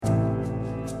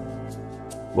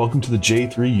Welcome to the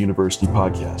J3 University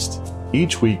podcast.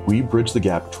 Each week, we bridge the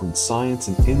gap between science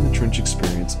and in-the-trench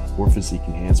experience for physique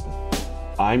enhancement.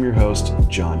 I'm your host,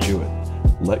 John Jewett.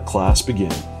 Let class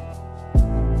begin.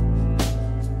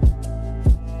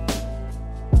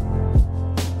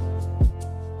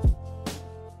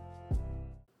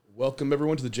 Welcome,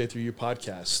 everyone, to the J3U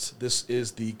podcast. This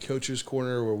is the Coaches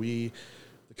Corner, where the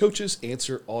coaches,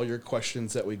 answer all your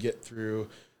questions that we get through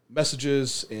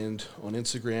messages and on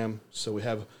Instagram. So we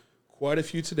have quite a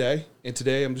few today. And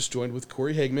today I'm just joined with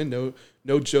Corey Hagman.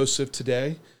 No Joseph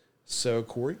today. So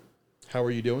Corey, how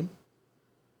are you doing?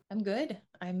 I'm good.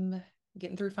 I'm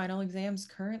getting through final exams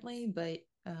currently, but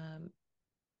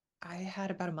I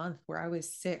had about a month where I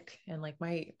was sick and like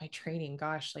my training,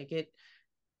 gosh, like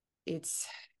it's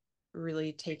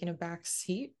really taken a back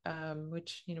seat,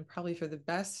 which, probably for the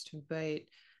best, but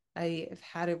I've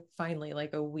had finally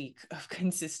like a week of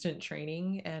consistent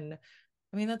training. And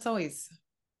I mean, always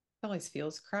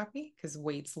feels crappy because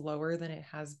weight's lower than it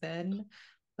has been.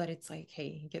 But it's like,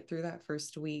 hey, get through that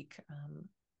first week,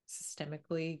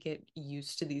 systemically get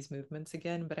used to these movements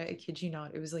again. But I kid you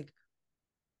not, it was like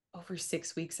over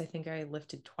 6 weeks. I think I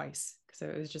lifted twice because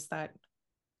it was just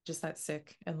that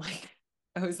sick. And like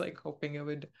I was like hoping it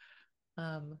would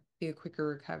be a quicker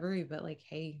recovery, but like,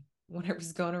 hey,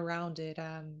 whatever's going around it.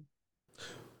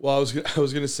 Well, I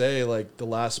was gonna say, like, the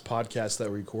last podcast that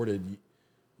we recorded,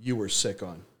 you were sick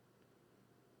on,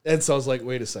 and so I was like,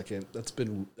 wait a second, that's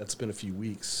been a few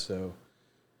weeks. So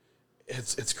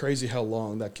it's crazy how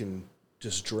long that can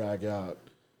just drag out.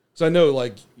 So I know,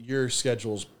 like, your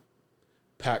schedule's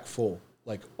packed full,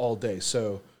 like, all day.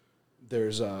 So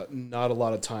there's not a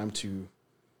lot of time to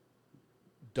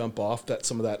dump off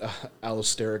some of that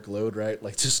allosteric load, right?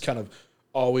 Like, just kind of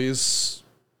always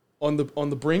on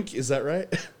the brink. Is that right?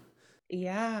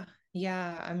 Yeah,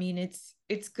 yeah. I mean,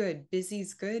 it's good.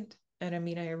 Busy's good. And I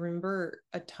mean, I remember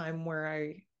a time where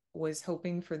I was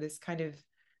hoping for this kind of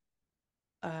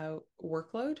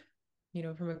workload,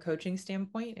 from a coaching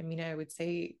standpoint. I mean, I would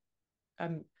say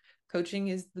um coaching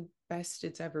is the best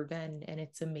it's ever been, and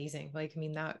it's amazing. Like, I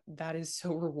mean, that is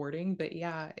so rewarding, but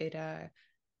yeah, it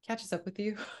catches up with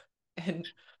you. And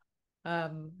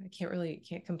I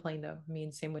can't complain though. I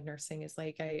mean, same with nursing. Is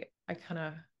like I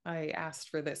asked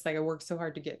for this. Like, I worked so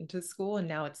hard to get into school, and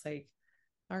now it's like,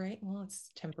 all right, well, it's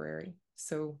temporary.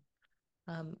 So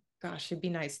gosh, it'd be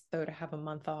nice though to have a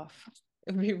month off.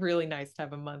 It would be really nice to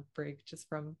have a month break just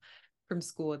from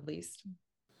school at least.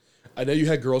 I know you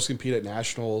had girls compete at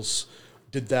nationals.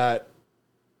 Did that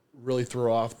really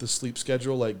throw off the sleep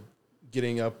schedule, like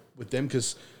getting up with them?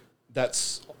 Because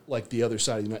that's like the other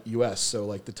side of the U.S., so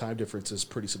like the time difference is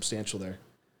pretty substantial there.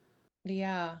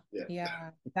 Yeah, Yeah. yeah.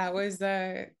 That was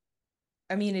I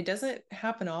mean, it doesn't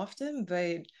happen often,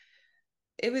 but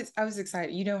I was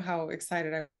excited. You know how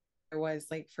excited I was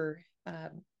like for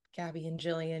Gabby and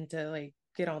Jillian to like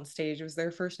get on stage. It was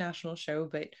their first national show,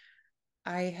 but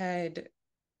I had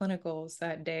clinicals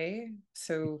that day.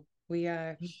 So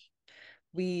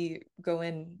we go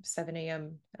in 7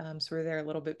 a.m. So we're there a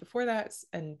little bit before that.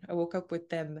 And I woke up with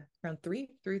them around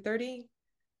 3:30,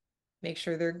 make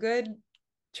sure they're good,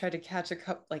 try to catch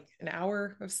like an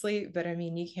hour of sleep. But I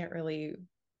mean, you can't really,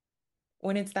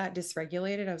 when it's that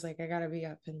dysregulated, I was like, I gotta be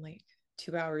up in like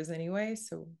 2 hours anyway.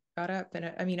 So got up,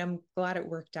 and I mean, I'm glad it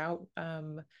worked out.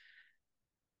 I'm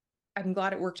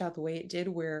glad it worked out the way it did,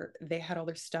 where they had all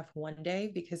their stuff one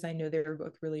day, because I know they were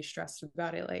both really stressed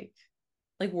about it, like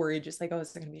worried, just like, oh,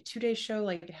 it's going to be a 2 day show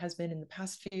like it has been in the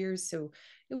past few years. So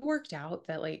it worked out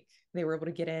that like they were able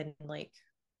to get in and like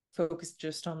focus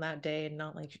just on that day and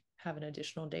not like have an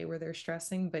additional day where they're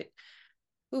stressing. But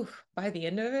ooh, by the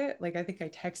end of it, like I think I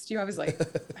texted you, I was like,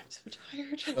 I'm so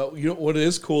tired. Oh, you know what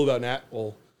is cool about Nat?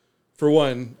 Well, for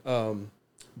one,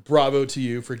 bravo to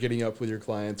you for getting up with your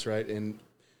clients, right, and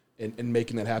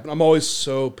making that happen. I'm always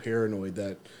so paranoid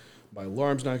that my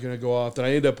alarm's not going to go off, that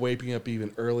I end up waking up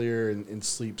even earlier, and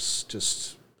sleep's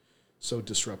just so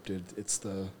disrupted. It's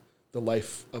the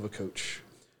life of a coach,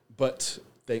 but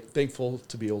thankful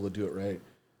to be able to do it right.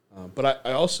 But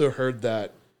I also heard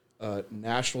that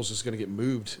Nationals is going to get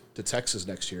moved to Texas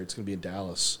next year. It's going to be in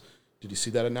Dallas. Did you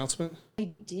see that announcement?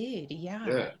 I did, yeah.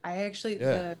 Yeah. I actually,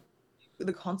 Yeah.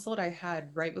 the consult I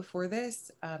had right before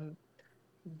this,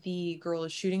 the girl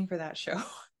is shooting for that show.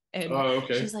 And Oh,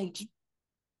 okay. she's like, do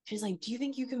you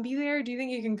think you can be there? Do you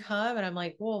think you can come? And I'm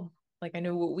like, well, like, I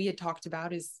know what we had talked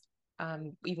about is,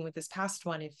 even with this past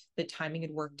one, if the timing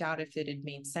had worked out, if it had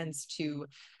made sense to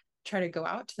try to go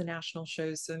out to the national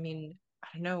shows. So I mean, I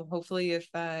don't know, hopefully if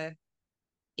I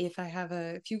have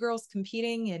a few girls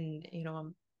competing, and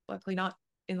I'm luckily not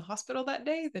in the hospital that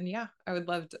day, then yeah, I would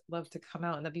love to come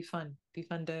out, and that'd be fun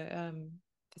to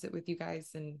visit with you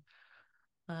guys and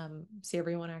see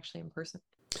everyone actually in person.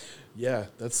 Yeah,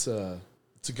 that's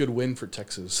it's a good win for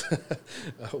Texas.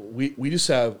 We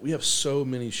have so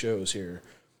many shows here,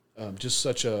 just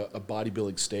such a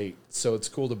bodybuilding state. So it's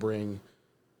cool to bring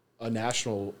a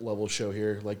national level show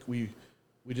here. Like we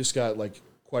just got like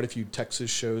quite a few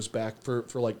Texas shows back for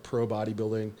like pro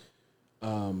bodybuilding.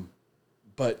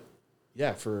 But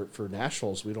yeah, for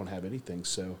nationals we don't have anything.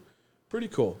 So pretty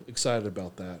cool. Excited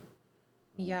about that.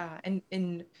 Yeah,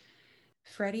 and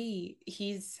Freddie,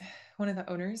 he's one of the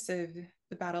owners of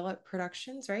the Battle Up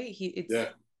Productions, right? It's Yeah.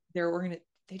 their organ.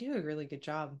 They do a really good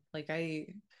job. Like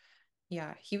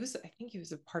yeah, I think he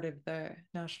was a part of the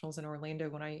nationals in Orlando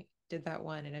when I did that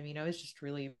one, and I mean, I was just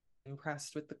really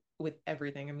impressed with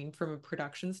everything. I mean, from a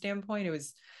production standpoint, it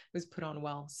was put on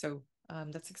well. So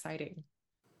that's exciting.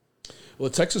 Well,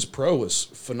 the Texas Pro was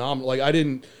phenomenal. Like I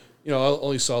didn't, I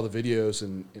only saw the videos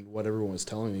and what everyone was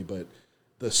telling me, but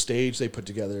the stage they put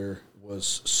together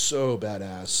was so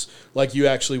badass. Like you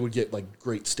actually would get like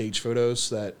great stage photos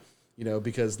that,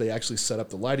 because they actually set up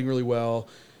the lighting really well,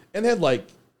 and they had like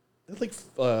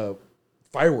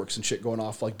fireworks and shit going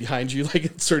off like behind you, like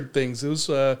in certain things. It was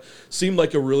seemed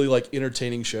like a really like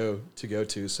entertaining show to go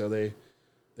to. So they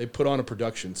put on a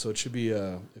production. So it should be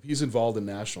if he's involved in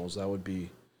nationals, that would be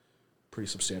pretty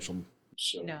substantial.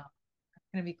 So No, it's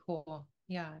gonna be cool.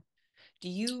 Yeah. Do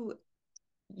you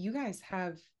guys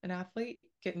have an athlete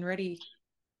getting ready?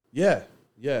 Yeah,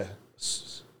 yeah,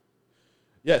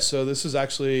 yeah. So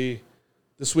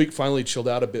this week finally chilled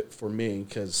out a bit for me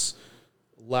because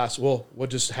what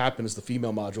just happened is the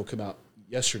female module came out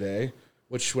yesterday,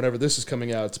 which whenever this is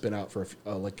coming out, it's been out for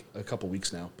like a couple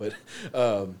weeks now. But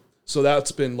so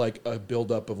that's been like a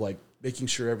buildup of like making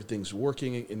sure everything's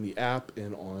working in the app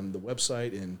and on the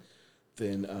website, and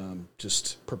then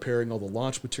just preparing all the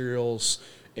launch materials,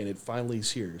 and it finally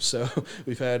is here. So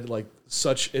we've had like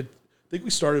such it. I think we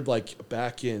started like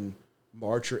back in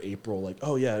March or April, like,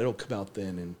 oh yeah, it'll come out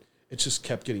then, and it just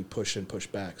kept getting pushed and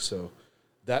pushed back. So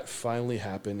that finally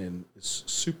happened, and it's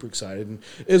super excited, and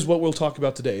is what we'll talk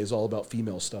about today. Is all about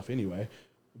female stuff anyway,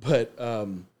 but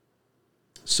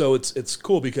so it's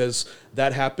cool because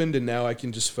that happened, and now I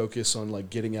can just focus on like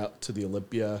getting out to the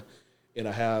Olympia, and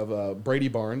I have Brady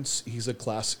Barnes. He's a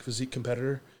classic physique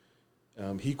competitor.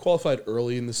 He qualified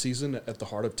early in the season at the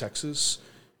Heart of Texas,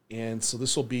 and so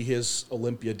this will be his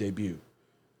Olympia debut,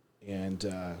 and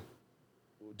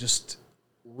just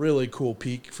really cool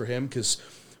peak for him because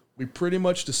we pretty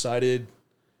much decided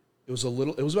it was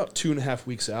about 2.5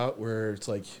 weeks out where it's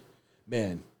like,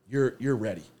 man, you're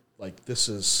ready. Like this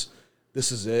is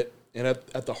it. And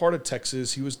at the Heart of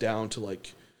Texas, he was down to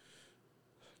like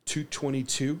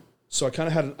 222. So I kind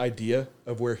of had an idea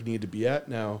of where he needed to be at.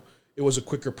 Now it was a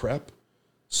quicker prep,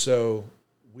 so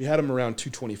we had him around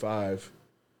 225,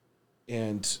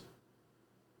 and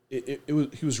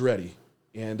he was ready.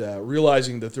 And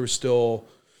realizing that there was still,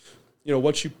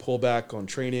 once you pull back on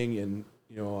training and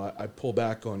I pull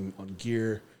back on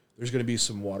gear, there's going to be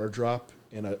some water drop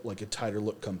and like a tighter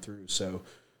look come through. So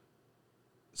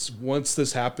once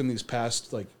this happened, these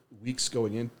past like weeks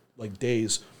going in, like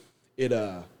days,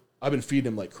 I've been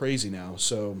feeding him like crazy now.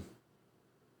 So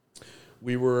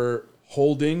we were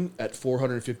holding at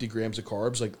 450 grams of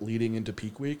carbs, like leading into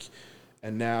peak week.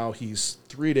 And now he's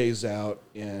 3 days out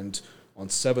and on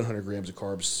 700 grams of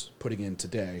carbs putting in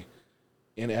today,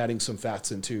 and adding some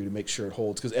fats in too to make sure it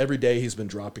holds. Because every day he's been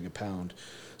dropping a pound.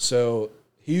 So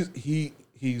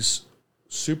he's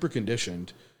super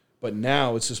conditioned, but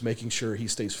now it's just making sure he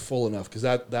stays full enough, because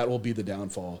that will be the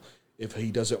downfall if he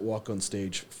doesn't walk on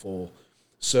stage full.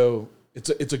 So it's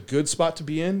a good spot to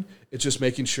be in. It's just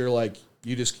making sure like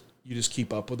you just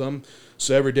keep up with them.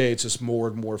 So every day it's just more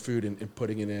and more food and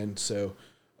putting it in. So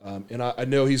and I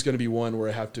know he's going to be one where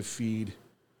I have to feed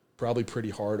probably pretty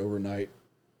hard overnight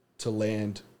to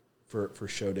land for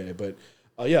show day. But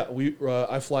yeah,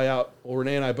 I fly out. Well,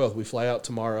 Renee and I both, we fly out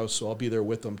tomorrow, so I'll be there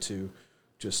with them to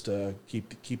just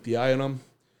keep the eye on them.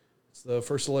 It's the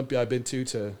first Olympia I've been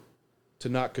to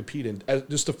not compete in,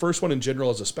 just the first one in general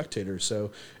as a spectator.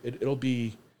 So it'd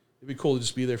be cool to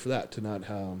just be there for that, to not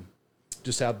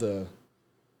just have the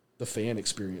fan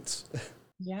experience.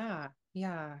 Yeah,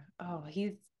 yeah. Oh,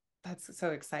 that's so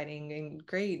exciting and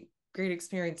great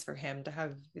experience for him to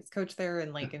have his coach there.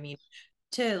 And like, I mean,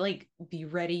 to like be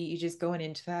ready, just going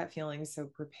into that feeling so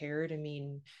prepared. I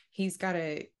mean, he's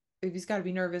gotta he's gotta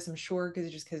be nervous, I'm sure,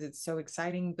 because it's so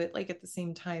exciting, but like at the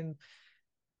same time,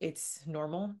 it's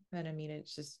normal. And I mean,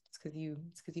 it's because you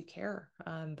care.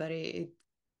 But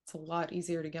it's a lot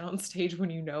easier to get on stage when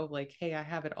you know, like, hey, I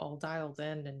have it all dialed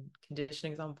in and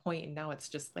conditioning's on point, and now it's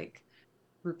just like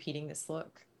repeating this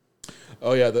look.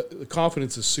 Oh yeah, the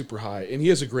confidence is super high, and he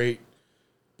has a great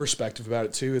perspective about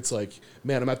it too. It's like,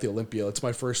 man, I'm at the Olympia. It's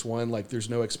my first one. Like, there's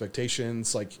no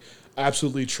expectations. Like,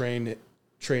 absolutely train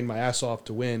my ass off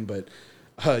to win, but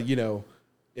you know,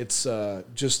 it's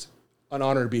just an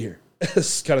honor to be here,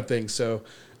 this kind of thing. So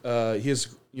he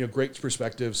has great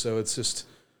perspective. So it's just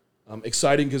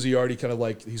exciting because he already kind of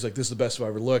like he's like, this is the best I've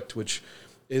ever looked, which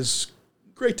is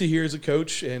great to hear as a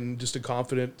coach and just a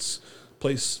confidence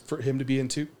place for him to be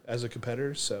into as a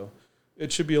competitor. So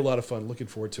it should be a lot of fun. Looking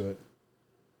forward to it.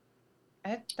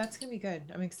 That's gonna be good.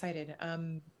 I'm excited.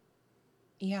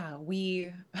 Yeah,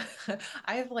 we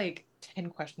I have like 10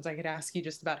 questions I could ask you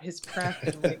just about his prep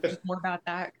and like just more about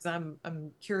that because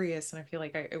I'm curious and I feel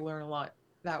like I learn a lot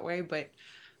that way. But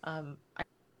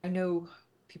I know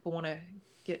people want to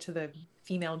get to the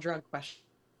female drug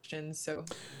questions, so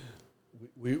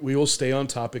We will stay on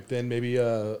topic then.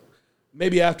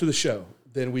 Maybe after the show,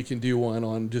 then we can do one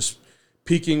on just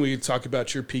peaking. We can talk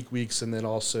about your peak weeks and then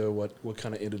also what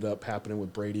kind of ended up happening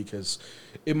with Brady because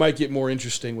it might get more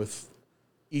interesting with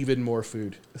even more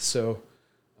food. So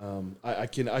I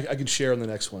can share on the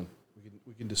next one.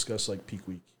 We can discuss like peak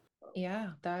week. yeah,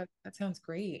 that sounds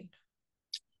great.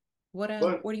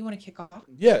 But What do you want to kick off?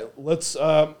 yeah, let's.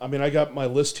 I mean, I got my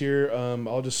list here.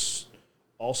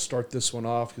 I'll start this one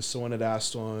off because someone had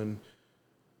asked on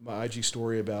my IG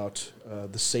story about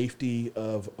the safety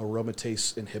of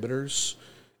aromatase inhibitors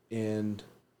and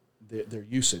their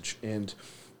usage, and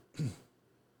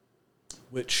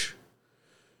which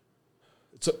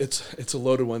it's a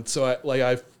loaded one. So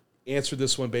I've answered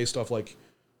this one based off like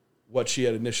what she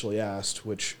had initially asked,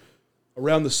 which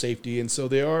around the safety, and so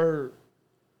they are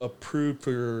approved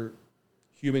for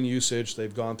human usage.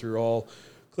 They've gone through all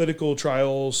clinical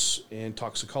trials and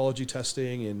toxicology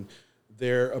testing, and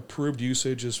their approved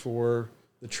usage is for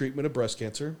the treatment of breast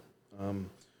cancer.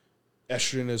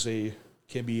 Estrogen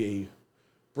can be a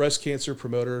breast cancer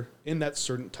promoter in that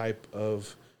certain type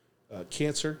of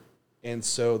cancer, and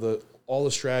so all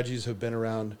the strategies have been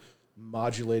around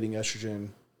modulating estrogen.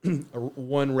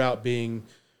 One route being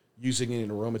using an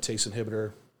aromatase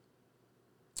inhibitor.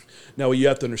 Now you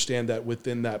have to understand that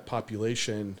within that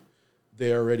population,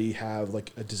 they already have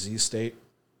like a disease state.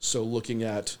 So looking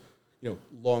at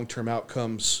long-term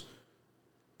outcomes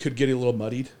could get a little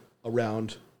muddied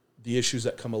around the issues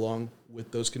that come along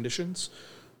with those conditions.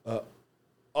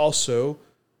 Also,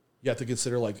 you have to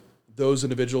consider like those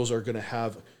individuals are going to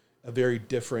have a very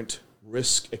different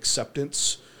risk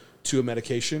acceptance to a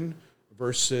medication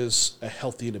versus a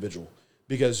healthy individual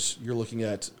because you're looking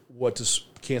at what does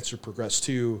cancer progress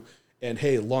to, and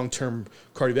hey, long-term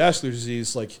cardiovascular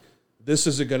disease, like this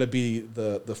isn't going to be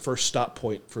the first stop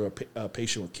point for a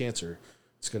patient with cancer.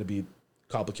 It's going to be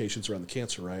complications around the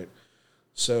cancer, right?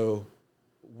 So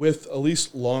with at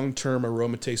least long-term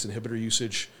aromatase inhibitor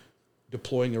usage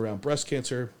deploying around breast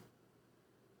cancer,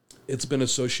 it's been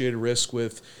associated risk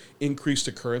with increased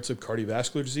occurrence of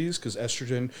cardiovascular disease because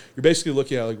estrogen, you're basically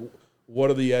looking at like what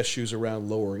are the issues around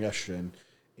lowering estrogen,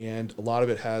 and a lot of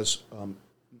it has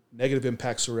negative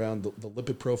impacts around the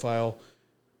lipid profile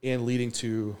and leading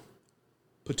to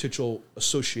potential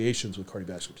associations with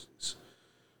cardiovascular disease.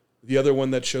 The other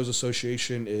one that shows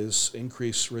association is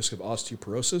increased risk of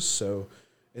osteoporosis. So,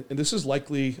 and this is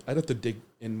likely, I'd have to dig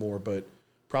in more, but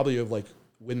probably of like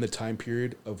when the time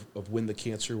period of when the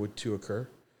cancer would to occur.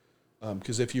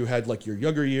 Because if you had like your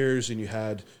younger years and you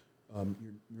had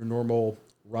your normal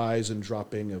rise and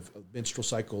dropping of menstrual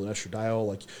cycle and estradiol,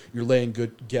 like you're laying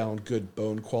good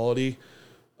bone quality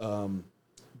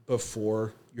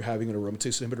before you're having an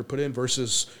aromatase inhibitor put in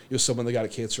versus someone that got a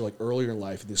cancer like earlier in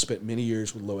life and they spent many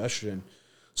years with low estrogen.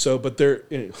 So, but they're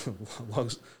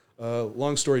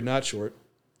long story not short,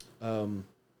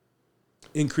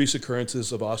 increased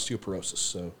occurrences of osteoporosis,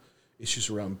 so issues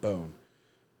around bone.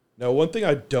 Now, one thing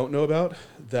I don't know about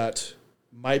that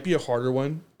might be a harder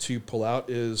one to pull out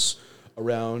is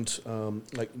around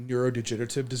like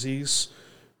neurodegenerative disease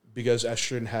because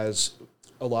estrogen has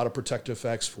a lot of protective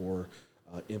effects for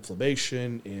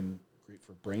inflammation and great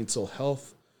for brain cell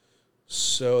health.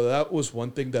 So that was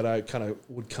one thing that I kind of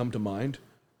would come to mind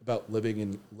about living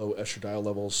in low estradiol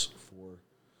levels for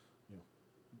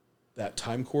that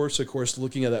time course. Of course,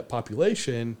 looking at that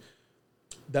population,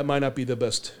 that might not be the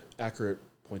best accurate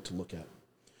point to look at.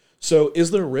 So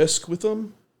is there risk with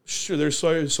them? Sure, there's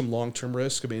some long-term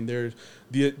risk. I mean, there's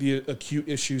the acute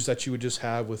issues that you would just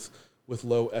have with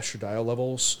low estradiol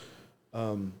levels.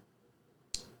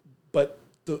 But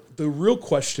the real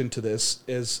question to this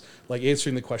is like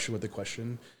answering the question with the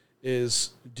question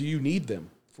is, do you need them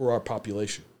for our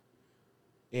population?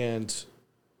 And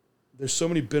there's so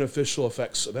many beneficial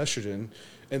effects of estrogen.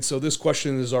 And so this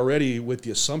question is already with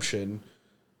the assumption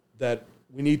that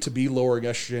we need to be lowering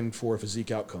estrogen for a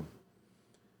physique outcome.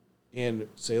 And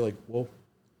say like, well,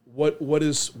 what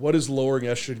is lowering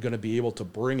estrogen going to be able to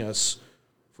bring us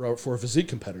for a physique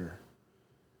competitor?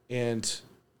 And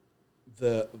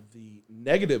the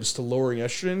negatives to lowering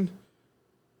estrogen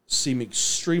seem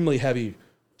extremely heavy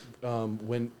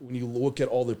when you look at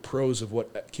all the pros of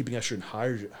what keeping estrogen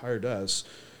higher does.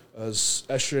 As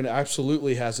estrogen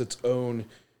absolutely has its own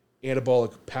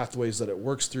anabolic pathways that it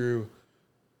works through,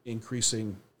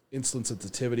 increasing insulin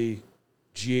sensitivity,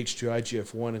 GH2,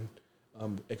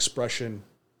 IGF-1 expression,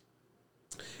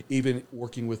 even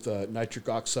working with nitric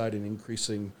oxide and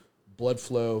increasing blood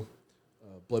flow,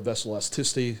 blood vessel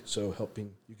elasticity, so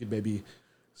helping, you could maybe,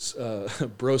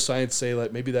 bro science say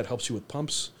that maybe that helps you with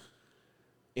pumps.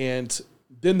 And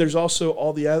then there's also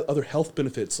all the other health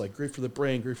benefits, like great for the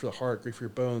brain, great for the heart, great for your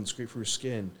bones, great for your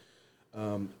skin,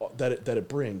 that it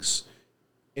brings.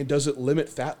 And does it limit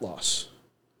fat loss?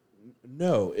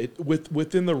 No,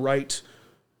 within the right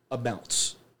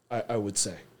amounts, I would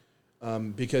say,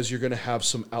 because you're going to have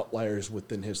some outliers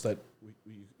within his that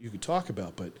you could talk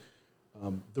about. But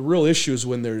the real issue is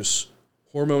when there's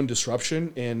hormone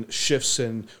disruption and shifts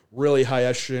in really high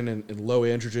estrogen and low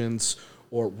androgens,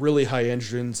 or really high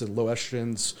androgens and low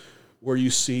estrogens, where you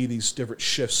see these different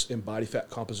shifts in body fat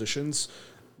compositions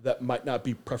that might not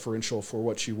be preferential for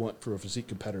what you want for a physique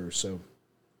competitor. So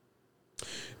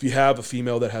if you have a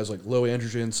female that has like low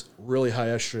androgens, really high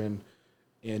estrogen,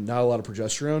 and not a lot of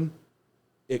progesterone,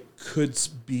 it could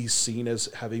be seen as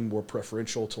having more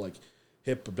preferential to like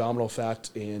hip abdominal fat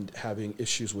and having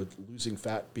issues with losing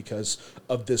fat because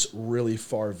of this really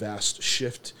far vast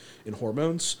shift in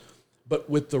hormones. But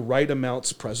with the right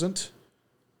amounts present,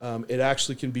 it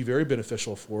actually can be very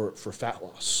beneficial for fat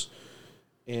loss.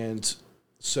 And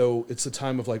so it's a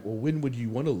time of like, well, when would you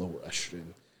want to lower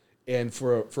estrogen? And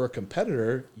for a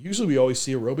competitor, usually we always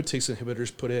see aromatase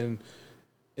inhibitors put in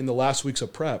the last weeks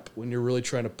of prep when you're really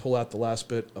trying to pull out the last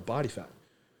bit of body fat.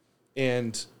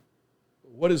 And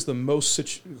what is the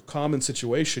most common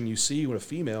situation you see when a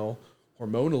female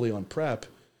hormonally on prep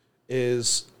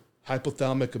is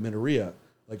hypothalamic amenorrhea.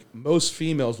 Like most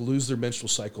females lose their menstrual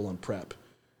cycle on prep.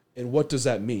 And what does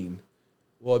that mean?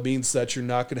 Well, it means that you're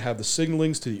not going to have the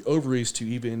signalings to the ovaries to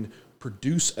even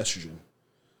produce estrogen.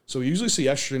 So we usually see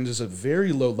estrogen is at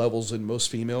very low levels in most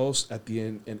females at the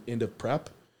end of prep.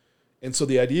 And so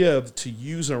the idea of to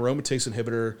use an aromatase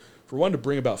inhibitor for one to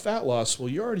bring about fat loss, well,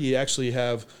 you already actually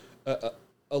have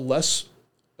a less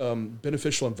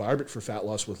beneficial environment for fat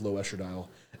loss with low estradiol,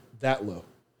 that low.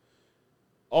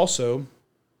 Also,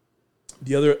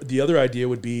 the other idea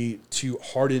would be to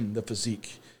harden the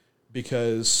physique,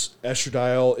 because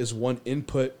estradiol is one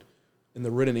input in the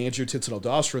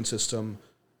renin-angiotensin-aldosterone system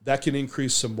that can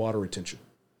increase some water retention.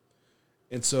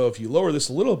 And so if you lower this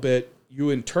a little bit, you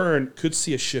in turn could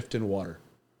see a shift in water.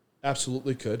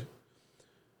 Absolutely could.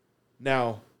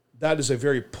 Now, that is a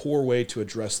very poor way to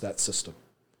address that system.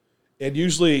 And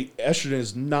usually estrogen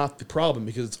is not the problem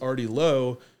because it's already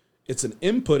low. It's an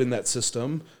input in that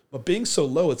system, but being so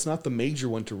low, it's not the major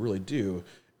one to really do.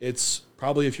 It's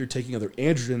probably if you're taking other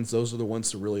androgens, those are the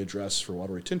ones to really address for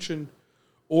water retention.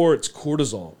 Or it's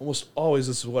cortisol. Almost always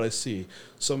this is what I see.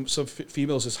 Some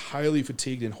females is highly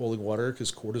fatigued in holding water because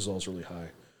cortisol is really high.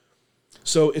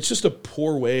 So it's just a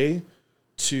poor way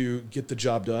to get the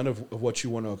job done of what you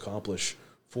want to accomplish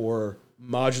for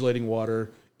modulating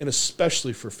water and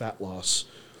especially for fat loss.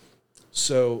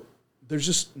 So there's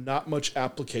just not much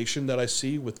application that I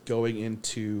see with going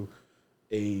into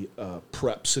a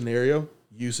prep scenario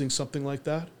using something like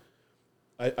that.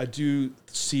 I do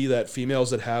see that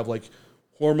females that have like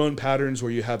hormone patterns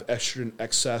where you have estrogen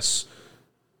excess,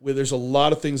 where there's a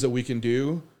lot of things that we can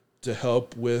do to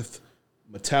help with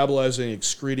metabolizing,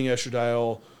 excreting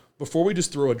estradiol before we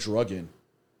just throw a drug in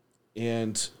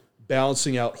and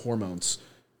balancing out hormones.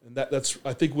 And that's,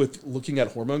 I think with looking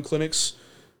at hormone clinics,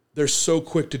 they're so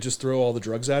quick to just throw all the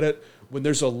drugs at it when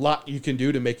there's a lot you can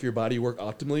do to make your body work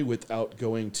optimally without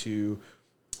going to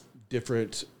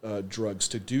different drugs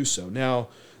to do so. Now,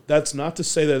 that's not to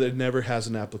say that it never has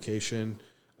an application.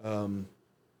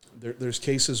 There's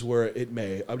cases where it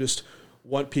may. I just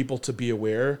want people to be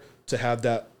aware, to have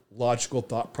that logical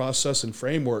thought process and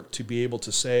framework to be able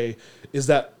to say, is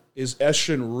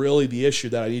estrogen really the issue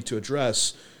that I need to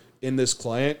address in this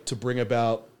client to bring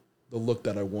about the look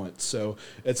that I want? So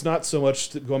it's not so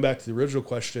much, going back to the original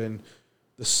question,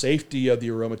 the safety of the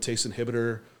aromatase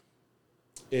inhibitor.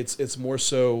 It's more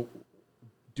so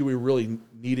do we really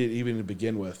need it even to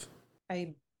begin with?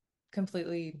 I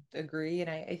completely agree. And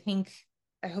I think,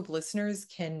 I hope listeners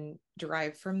can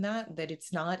derive from that that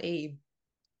it's not a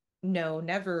no,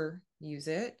 never use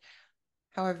it.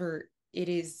 However, it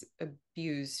is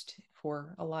abused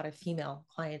for a lot of female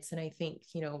clients. And I think,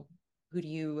 who do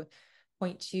you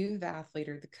point to, the athlete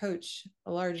or the coach?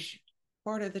 A large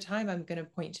part of the time, I'm going to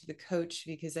point to the coach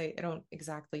because I don't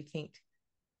exactly think,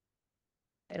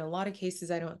 in a lot of cases,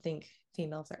 I don't think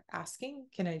females are asking,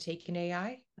 can I take an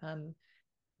AI?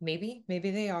 Maybe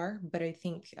they are, but I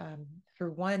think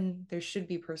for one, there should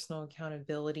be personal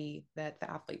accountability that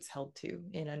the athlete's held to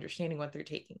in understanding what they're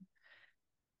taking.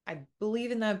 I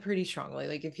believe in that pretty strongly.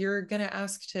 Like if you're gonna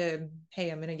ask to, hey,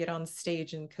 I'm gonna get on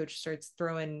stage and coach starts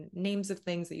throwing names of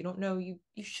things that you don't know, you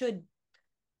should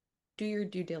do your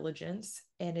due diligence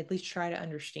and at least try to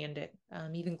understand it,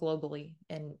 even globally.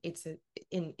 And it's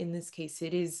in this case,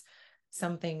 it is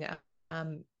something.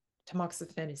 Um,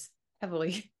 Tamoxifen is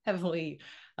heavily heavily.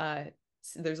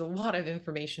 There's a lot of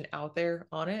information out there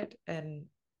on it, and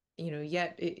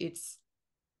yet it's,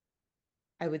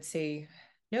 I would say,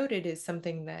 noted as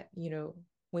something that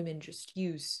women just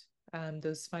use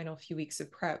those final few weeks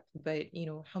of prep. But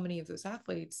how many of those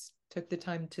athletes took the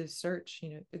time to search,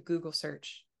 a Google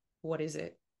search, what is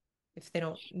it? If they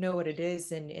don't know what it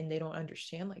is, and they don't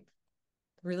understand like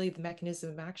really the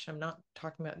mechanism of action. I'm not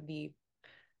talking about the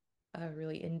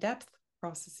really in-depth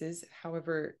processes.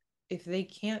 However, if they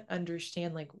can't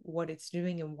understand like what it's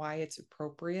doing and why it's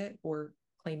appropriate, or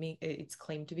claiming it's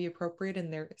claimed to be appropriate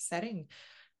in their setting,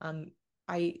 um,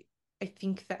 I I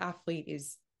think the athlete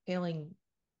is failing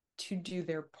to do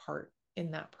their part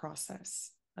in that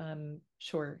process.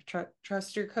 Sure,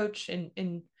 trust your coach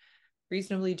and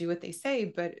reasonably do what they say,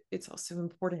 but it's also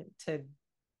important to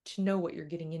know what you're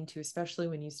getting into, especially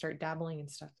when you start dabbling in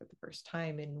stuff for the first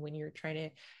time and when you're trying to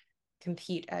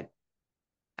compete at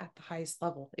the highest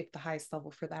level. If the highest level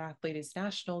for that athlete is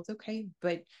national, it's okay,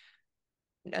 but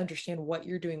understand what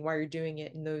you're doing, why you're doing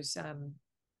it, and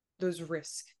those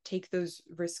risks. Take those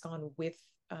risks on with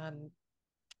an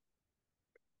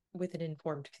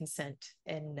informed consent.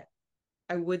 And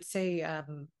I would say,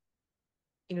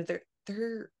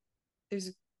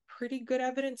 there's pretty good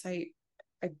evidence. I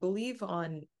believe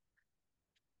on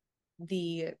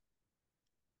the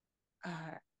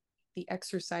uh, the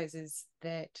exercises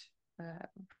that uh,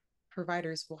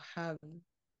 providers will have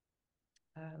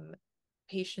um,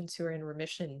 patients who are in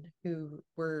remission who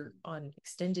were on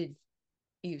extended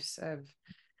use of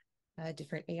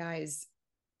different AIs,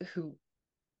 who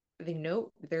they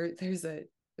note there's a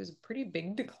pretty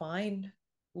big decline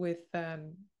with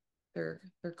their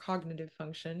cognitive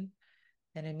function.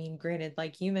 And I mean, granted,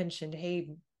 like you mentioned, hey,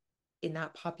 in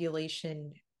that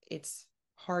population, it's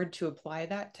hard to apply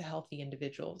that to healthy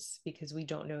individuals because we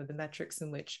don't know the metrics in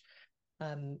which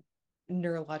um,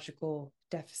 neurological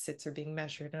deficits are being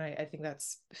measured. And I think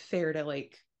that's fair to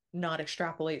like not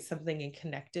extrapolate something and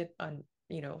connect it on,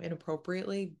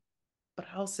 inappropriately. But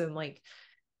also, I'm like,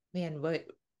 man, what,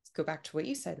 let's go back to what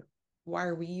you said. Why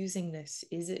are we using this?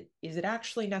 Is it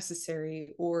actually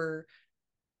necessary, or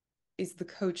is the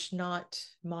coach not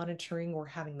monitoring or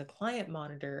having the client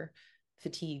monitor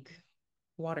fatigue,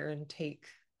 water intake,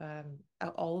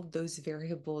 all of those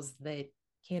variables that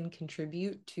can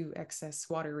contribute to excess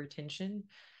water retention?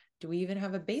 Do we even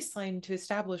have a baseline to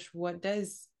establish what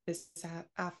does this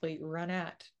athlete run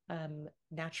at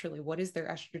naturally? What is their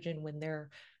estrogen when they're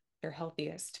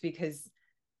healthiest? Because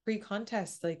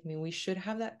pre-contest, like, I mean, we should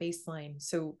have that baseline.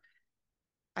 So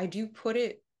I do put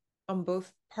it on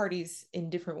both parties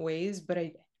in different ways, but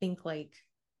I think like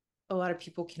a lot of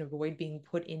people can avoid being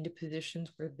put into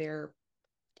positions where they're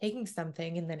taking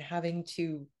something and then having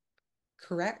to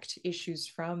correct issues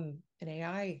from an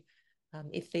AI.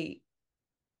 If they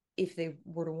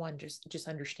were to one just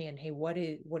understand, hey, what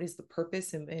is the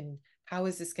purpose, and how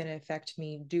is this going to affect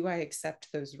me? Do I accept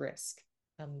those risks?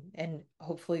 And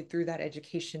hopefully through that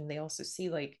education, they also see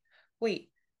like,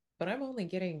 wait, but I'm only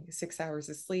getting 6 hours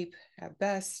of sleep at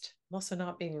best. I'm also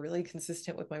not being really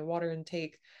consistent with my water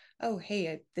intake. Oh,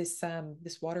 hey, this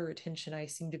water retention I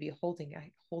seem to be holding,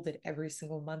 I hold it every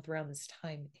single month around this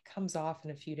time. It comes off in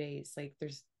a few days. Like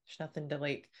there's nothing to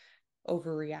like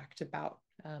overreact about.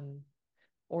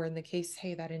 Or in the case,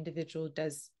 hey, that individual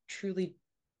does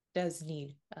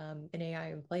need an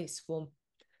AI in place. Well,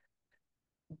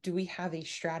 do we have a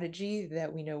strategy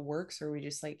that we know works, or are we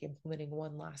just like implementing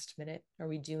one last minute? Are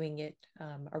we doing it?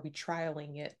 Are we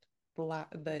trialing it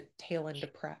the tail end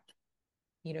of prep?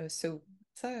 So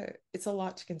it's a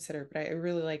lot to consider, but I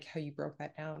really like how you broke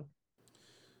that down.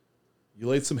 You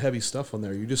laid some heavy stuff on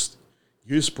there. You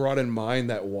You just brought in mind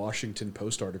that Washington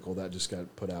Post article that just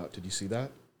got put out. Did you see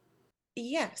that?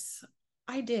 Yes,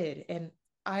 I did. And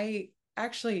I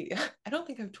actually, I don't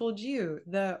think I've told you,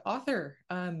 the author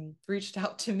reached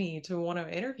out to me to want to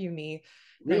interview me.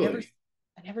 And Really?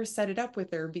 I never set it up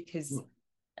with her because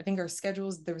I think our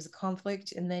schedules, there was a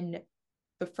conflict. And then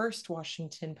the first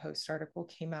Washington Post article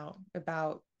came out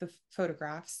about the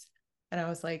photographs. And I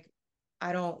was like,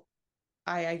 I don't,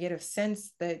 I get a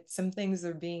sense that some things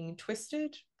are being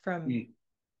twisted from Mm.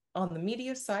 on the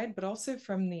media side, but also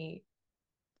from the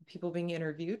people being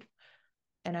interviewed.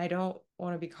 And I don't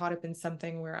want to be caught up in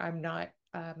something where I'm not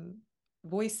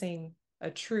voicing a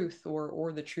truth,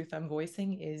 or the truth I'm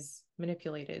voicing is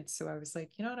manipulated. So I was like,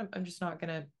 you know what, I'm just not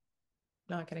gonna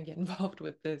get involved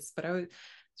with this. But I was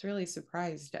really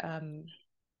surprised. There's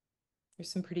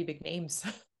some pretty big names.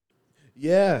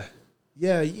 Yeah.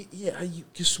 Yeah, yeah. You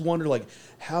just wonder, like,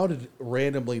 how did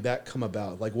randomly that come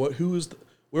about? Like, where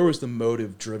was the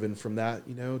motive driven from that?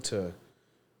 To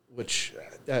which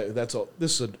that's all.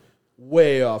 This is a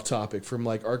way off topic from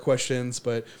like our questions,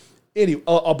 but anyway,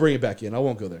 I'll bring it back in. I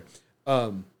won't go there.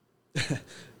 Um,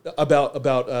 about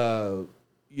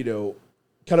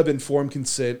kind of informed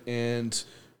consent and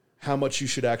how much you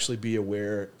should actually be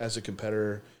aware as a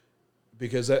competitor,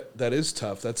 because that is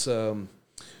tough. That's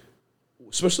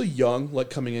especially young, like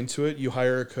coming into it. You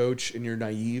hire a coach and you're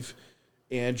naive,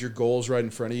 and your goal's right in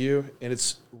front of you, and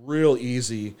it's real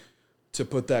easy to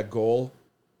put that goal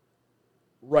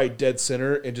right dead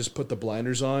center and just put the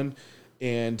blinders on,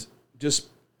 and just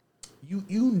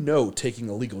taking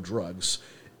illegal drugs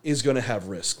is going to have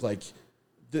risk. Like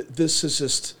this is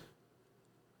just,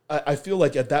 I feel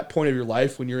like at that point of your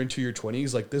life when you're into your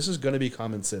 20s, like this is going to be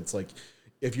common sense. Like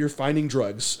if you're finding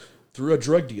drugs through a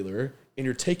drug dealer and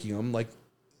you're taking them, like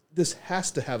this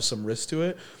has to have some risk to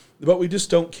it, but we just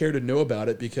don't care to know about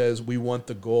it because we want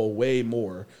the goal way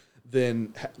more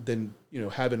than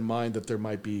have in mind that there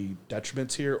might be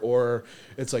detriments here, or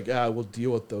it's like, we'll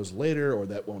deal with those later, or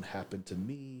that won't happen to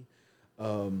me.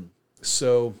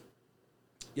 So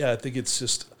yeah, I think it's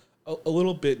just a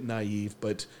little bit naive,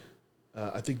 but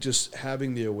I think just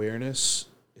having the awareness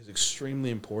is extremely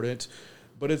important.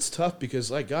 But it's tough because,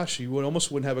 like, gosh, you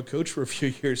wouldn't have a coach for a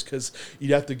few years because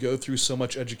you'd have to go through so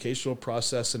much educational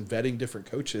process and vetting different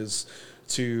coaches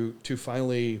to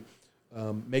finally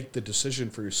make the decision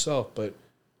for yourself. But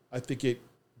I think it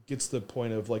gets to the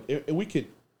point of like, and we could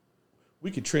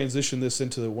transition this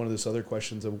into one of this other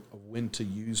questions of when to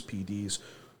use PDs,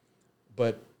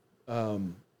 but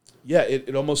yeah,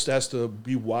 it almost has to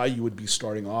be why you would be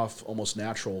starting off almost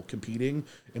natural competing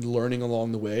and learning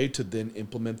along the way to then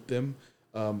implement them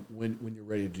when you're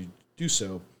ready to do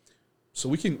so. So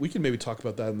we can maybe talk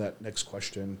about that in that next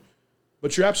question.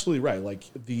 But you're absolutely right. Like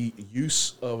the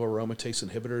use of aromatase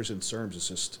inhibitors and SERMs is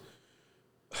just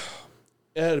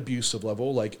at abusive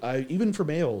level. Like I even for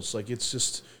males, like it's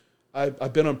just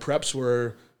I've been on preps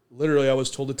where literally I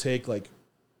was told to take like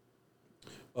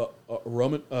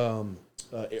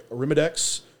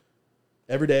Arimidex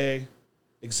every day,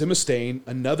 Exemestane,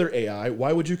 another AI.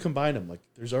 Why would you combine them? Like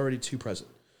there's already two present.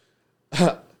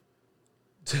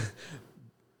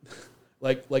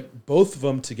 like both of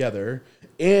them together,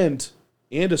 and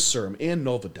a Serm and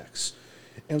Nolvadex.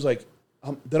 And I was like,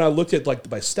 then I looked at like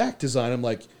my stack design. I'm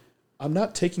like, I'm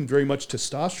not taking very much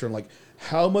testosterone. Like,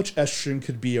 how much estrogen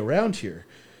could be around here?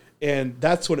 And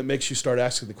that's when it makes you start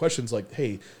asking the questions like,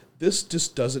 hey, this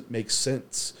just doesn't make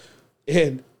sense.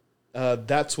 And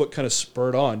that's what kind of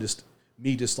spurred on just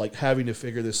me just like having to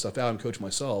figure this stuff out and coach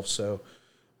myself. So,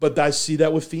 but I see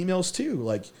that with females too.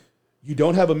 Like, you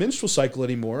don't have a menstrual cycle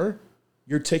anymore.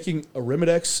 You're taking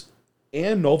Arimidex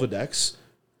and Nolvadex.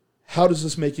 How does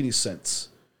this make any sense?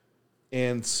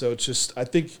 And so it's just, I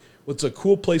think what's a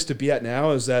cool place to be at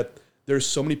now is that there's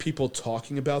so many people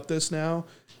talking about this now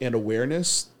and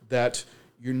awareness that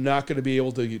you're not going to be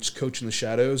able to just coach in the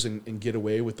shadows and get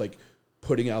away with like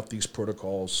putting out these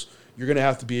protocols. You're going to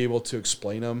have to be able to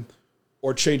explain them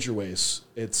or change your ways.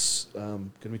 It's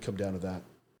going to come down to that.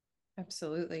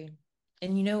 Absolutely.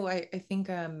 And I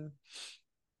think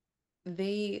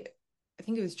they I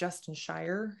think it was Justin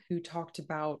Shire who talked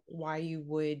about why you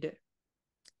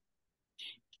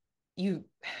you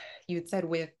had said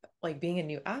with like being a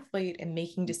new athlete and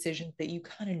making decisions that you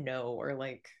kind of know, or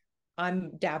like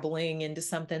I'm dabbling into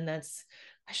something that's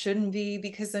I shouldn't be,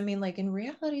 because I mean, like in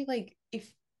reality, like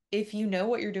if you know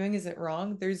what you're doing isn't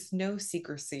wrong, there's no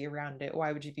secrecy around it.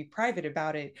 Why would you be private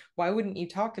about it? Why wouldn't you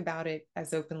talk about it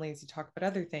as openly as you talk about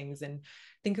other things? And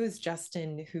I think it was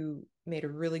Justin who made a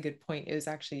really good point. It was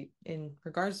actually in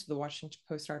regards to the Washington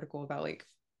Post article about like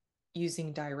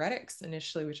using diuretics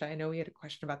initially, which I know we had a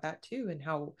question about that too, and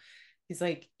how he's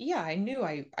like, yeah, I knew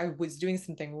I was doing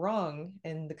something wrong.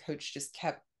 And the coach just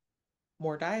kept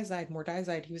more diazide, more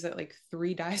diazide. He was at like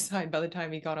 3 diazide by the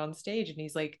time he got on stage. And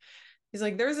he's like,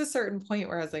 there's a certain point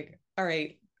where I was like, all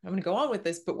right, I'm gonna go on with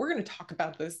this, but we're gonna talk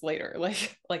about this later.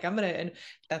 Like I'm gonna, and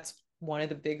that's one of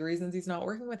the big reasons he's not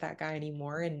working with that guy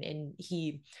anymore. And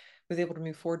he was able to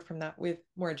move forward from that with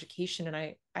more education. And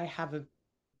I have a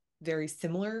very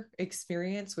similar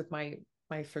experience with my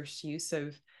first use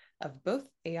of both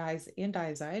AIs and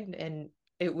diazide. And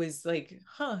it was like,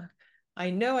 I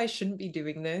know I shouldn't be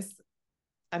doing this.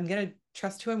 I'm gonna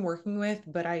trust who I'm working with,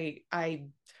 but I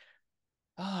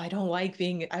don't like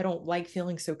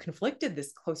feeling so conflicted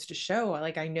this close to show.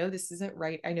 Like I know this isn't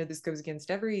right. I know this goes against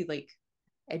every like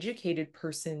educated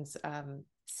person's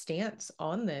stance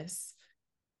on this.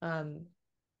 Um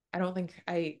I don't think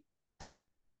I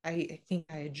think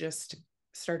I had just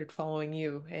started following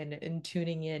you and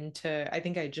tuning in to, I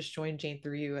think I just joined Jane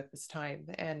through you at this time.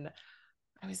 And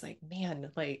I was like,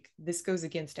 man, like this goes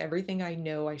against everything I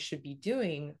know I should be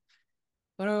doing.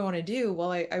 What do I want to do?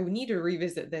 Well, I need to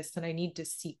revisit this and I need to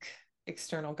seek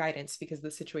external guidance because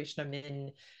the situation I'm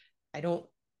in, I don't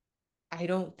I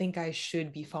don't think I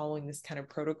should be following this kind of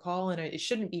protocol, and it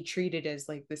shouldn't be treated as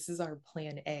like this is our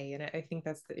plan A. And I think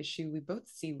that's the issue we both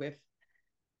see with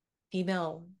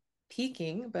female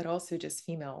peaking, but also just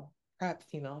female prep,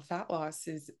 female fat loss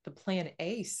is the plan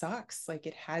A sucks. Like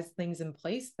it has things in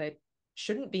place that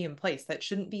shouldn't be in place. That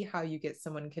shouldn't be how you get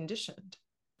someone conditioned.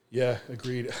 Yeah,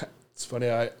 agreed. It's funny.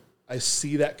 I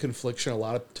see that confliction a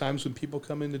lot of times when people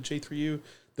come into J3U.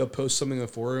 They'll post something in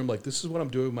the forum like, "This is what I'm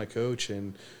doing with my coach,"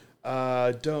 and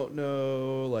don't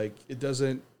know, like it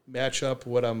doesn't match up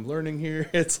what I'm learning here.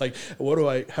 It's like,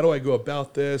 how do I go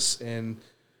about this? And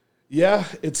yeah,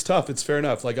 it's tough. It's fair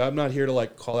enough. Like I'm not here to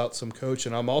like call out some coach,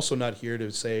 and I'm also not here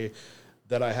to say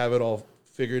that I have it all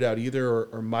figured out either,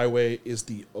 or my way is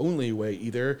the only way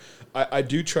either. I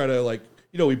do try to like,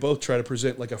 we both try to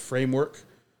present like a framework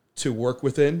to work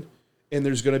within, and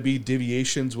there's going to be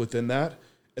deviations within that.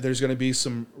 And there's going to be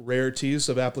some rarities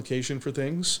of application for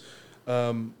things,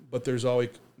 but there's always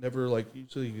never like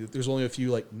usually there's only a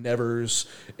few like nevers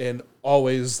and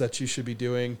always that you should be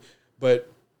doing.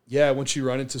 But yeah, once you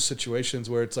run into situations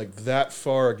where it's like that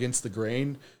far against the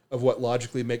grain of what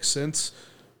logically makes sense,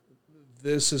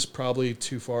 this is probably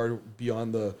too far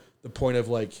beyond the point of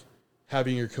like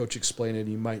having your coach explain it.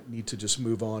 You might need to just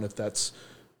move on if that's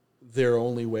their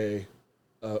only way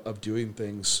of doing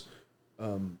things.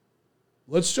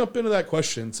 Let's jump into that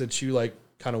question since you like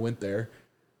kind of went there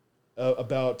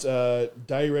about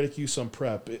diuretic use on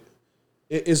prep.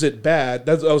 Is it bad?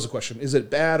 That was the question. Is it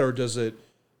bad or does it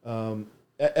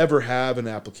ever have an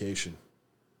application?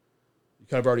 You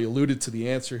kind of already alluded to the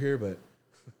answer here, but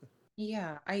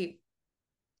Yeah,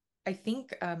 I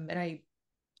think and I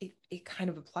it kind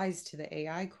of applies to the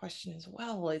AI question as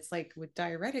well. It's like with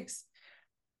diuretics,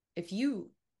 if you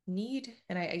need,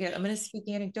 and I'm going to speak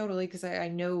anecdotally because I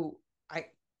know I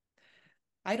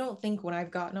I don't think when I've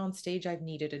gotten on stage I've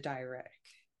needed a diuretic.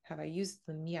 Have I used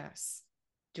them? Yes.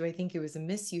 Do I think it was a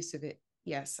misuse of it?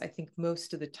 Yes. I think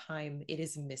most of the time it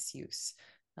is a misuse.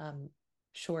 Um,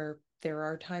 sure, there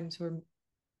are times where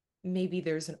maybe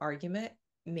there's an argument,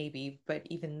 maybe, but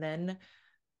even then,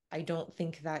 I don't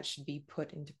think that should be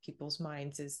put into people's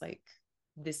minds as like,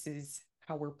 this is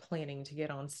how we're planning to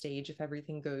get on stage if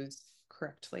everything goes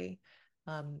correctly.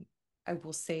 I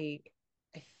will say,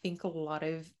 I think a lot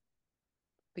of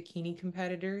bikini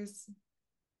competitors,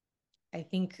 I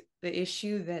think the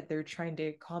issue that they're trying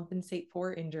to compensate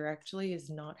for indirectly is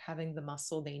not having the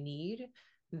muscle they need.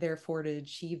 Therefore, to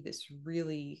achieve this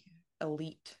really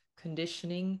elite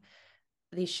conditioning,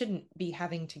 they shouldn't be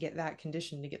having to get that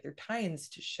condition to get their tie-ins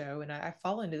to show. And I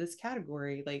fall into this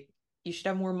category. Like you should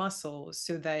have more muscle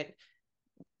so that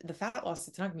the fat loss,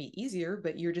 it's not gonna be easier,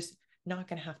 but you're just not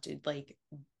gonna have to like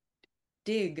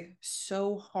dig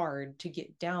so hard to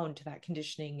get down to that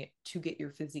conditioning to get your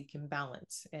physique in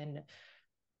balance. And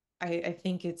I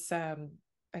think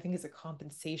I think it's a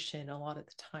compensation a lot of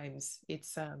the times.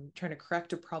 It's trying to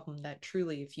correct a problem that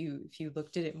truly, if you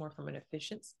looked at it more from an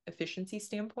efficiency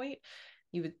standpoint,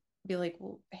 you would be like,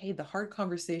 well, hey, the hard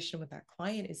conversation with that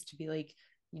client is to be like,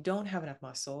 you don't have enough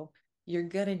muscle. You're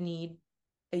gonna need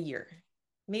a year,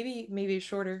 maybe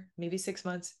shorter, maybe 6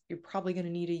 months. You're probably gonna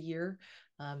need a year.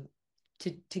 Um,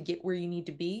 to get where you need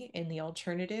to be. And the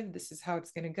alternative, this is how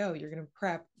it's going to go. You're going to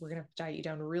prep. We're going to have to diet you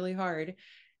down really hard,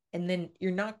 and then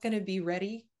you're not going to be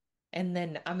ready. And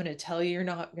then I'm going to tell you you're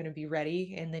not going to be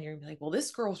ready. And then you're going to be like, well, this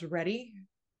girl's ready.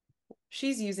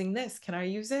 She's using this. Can I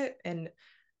use it? And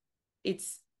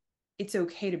it's it's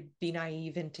okay to be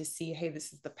naive and to see, hey,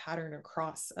 this is the pattern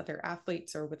across other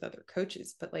athletes or with other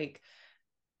coaches. But like,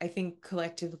 I think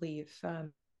collectively,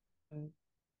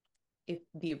 if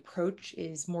the approach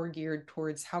is more geared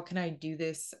towards how can I do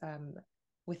this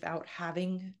without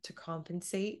having to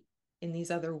compensate in these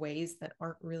other ways that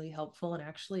aren't really helpful and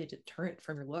actually a deterrent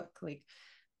from your look, like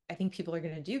I think people are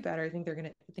going to do better. I think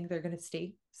they're going to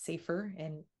stay safer,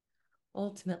 and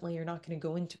ultimately you're not going to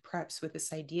go into preps with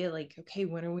this idea like, okay,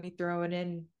 when are we throwing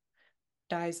in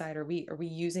Diazide? Are we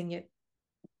using it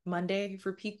Monday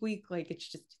for peak week? Like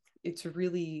it's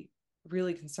really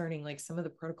really concerning. Like some of the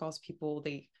protocols people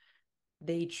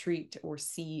they treat or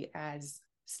see as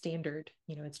standard.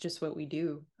 It's just what we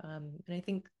do. And I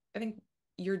think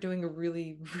you're doing a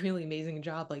really really amazing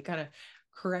job, like kind of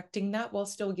correcting that while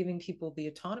still giving people the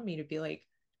autonomy to be like,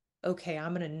 okay,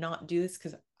 I'm going to not do this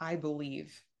because I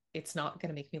believe it's not going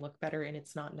to make me look better and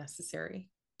it's not necessary.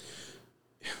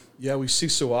 Yeah, we see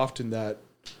so often that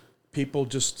people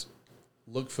just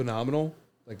look phenomenal,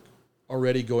 like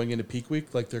already going into peak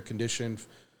week, like they're conditioned,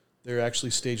 they're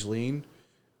actually stage lean.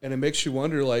 And it makes you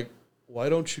wonder, like, why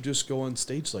don't you just go on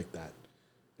stage like that?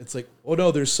 It's like, oh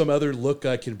no, there's some other look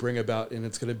I can bring about, and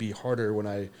it's going to be harder when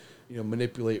I,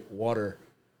 manipulate water.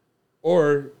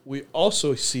 Or we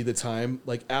also see the time,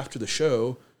 like after the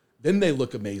show, then they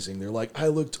look amazing. They're like, I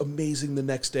looked amazing the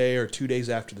next day or 2 days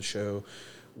after the show.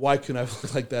 Why couldn't I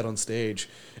look like that on stage?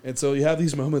 And so you have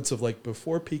these moments of like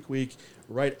before peak week,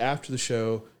 right after the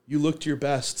show, you looked your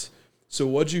best. So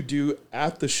what'd you do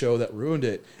at the show that ruined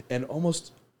it? And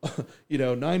almost,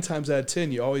 9 times out of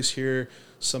 10, you always hear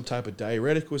some type of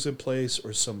diuretic was in place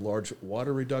or some large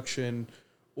water reduction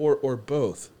or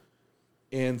both.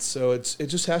 And so it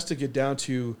just has to get down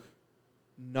to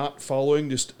not following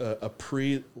just a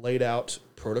pre-laid out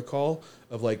protocol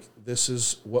of like, this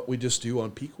is what we just do on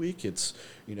peak week. It's,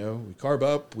 we carb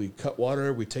up, we cut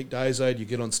water, we take Diazide, you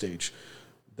get on stage.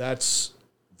 That's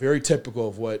very typical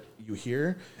of what you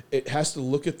hear. It has to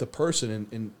look at the person,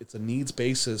 and it's a needs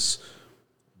basis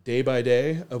day by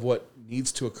day of what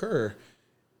needs to occur.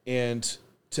 And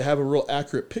to have a real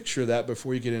accurate picture of that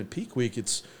before you get into peak week,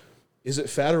 is it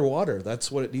fat or water?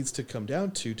 That's what it needs to come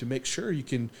down to make sure you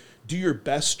can do your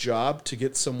best job to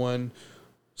get someone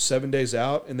 7 days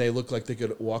out and they look like they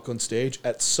could walk on stage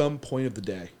at some point of the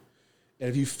day. And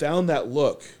if you found that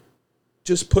look,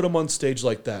 just put them on stage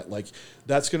like that. Like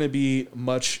that's going to be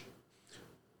much,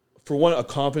 for one, a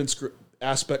confidence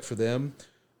aspect for them,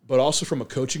 but also from a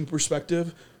coaching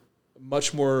perspective,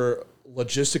 much more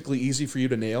logistically easy for you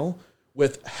to nail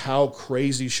with how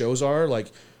crazy shows are.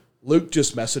 Like Luke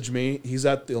just messaged me. He's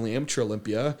at the Amateur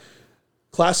Olympia.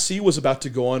 Class C was about to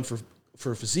go on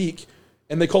for physique,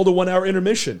 and they called a 1 hour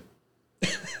intermission.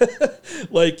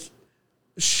 Like,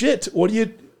 shit, what do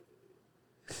you...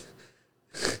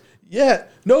 Yeah,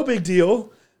 no big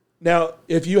deal. Now,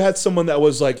 if you had someone that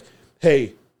was like,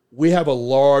 hey, we have a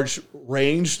large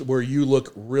range where you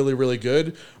look really, really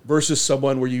good versus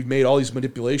someone where you've made all these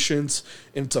manipulations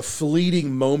and it's a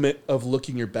fleeting moment of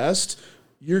looking your best,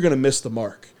 you're going to miss the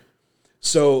mark.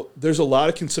 So there's a lot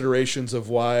of considerations of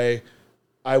why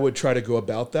I would try to go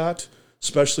about that,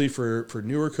 especially for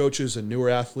newer coaches and newer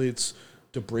athletes,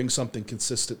 to bring something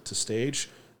consistent to stage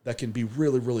that can be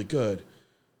really, really good.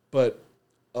 But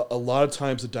a lot of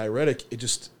times the diuretic,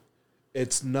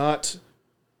 it's not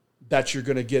that you're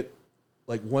going to get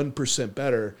like 1%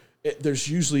 better. There's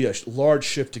usually a large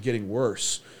shift to getting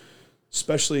worse.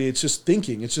 Especially, it's just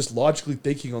thinking. It's just logically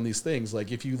thinking on these things.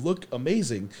 Like, if you look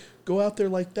amazing, go out there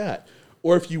like that.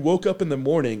 Or if you woke up in the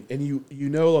morning and you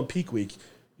know on peak week,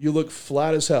 you look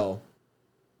flat as hell,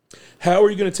 how are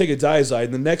you going to take a Diazide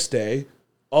and the next day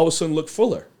all of a sudden look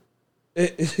fuller?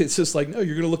 It's just like, no,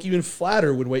 you're going to look even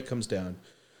flatter when weight comes down.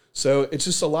 So it's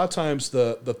just a lot of times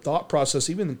the thought process,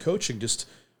 even in coaching, just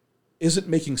isn't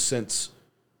making sense.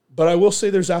 But I will say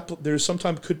there's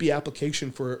sometimes could be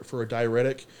application for a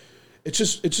diuretic. It's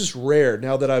just rare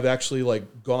now that I've actually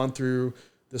like gone through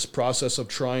this process of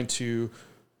trying to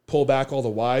pull back all the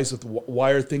whys of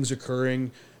why are things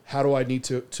occurring, how do I need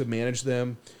to manage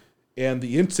them, and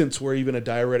the instance where even a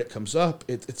diuretic comes up,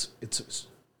 it's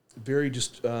very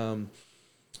just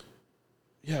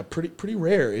pretty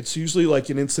rare. It's usually like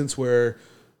an instance where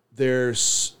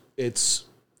it's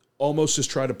almost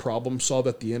just try to problem solve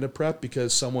at the end of prep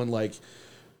because someone like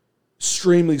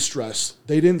extremely stressed,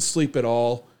 they didn't sleep at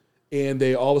all, and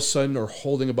they all of a sudden are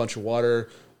holding a bunch of water.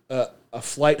 A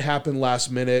flight happened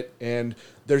last minute, and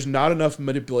there's not enough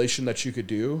manipulation that you could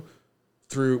do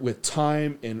with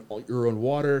time and your own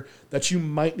water that you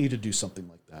might need to do something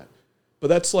like that. But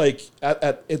that's like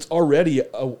it's already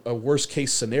a worst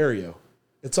case scenario.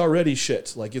 It's already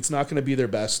shit. Like, it's not going to be their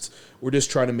best. We're just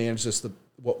trying to manage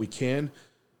what we can.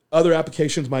 Other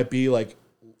applications might be like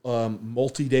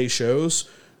multi-day shows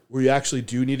where you actually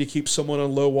do need to keep someone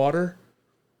on low water.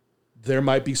 There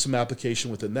might be some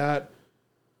application within that.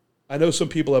 I know some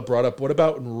people have brought up, what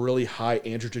about really high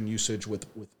androgen usage with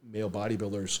male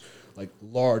bodybuilders, like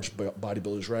large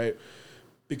bodybuilders, right?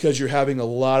 Because you're having a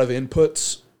lot of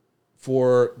inputs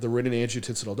for the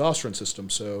renin-angiotensin-aldosterone system.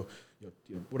 So,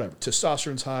 whatever,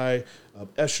 testosterone's high,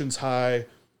 estrogen's high,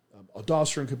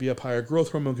 aldosterone could be up higher,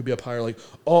 growth hormone could be up higher. Like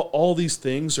all these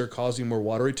things are causing more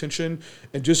water retention,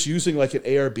 and just using like an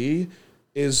ARB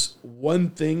is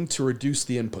one thing to reduce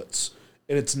the inputs,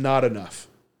 and it's not enough.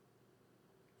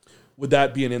 Would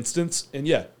that be an instance? And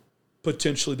yeah,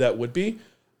 potentially that would be.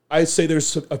 I'd say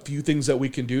there's a few things that we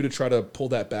can do to try to pull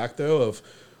that back, though, of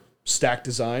stack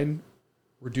design,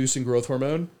 reducing growth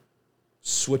hormone,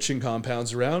 switching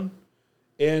compounds around,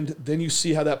 and then you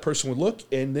see how that person would look,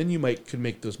 and then you can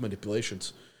make those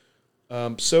manipulations.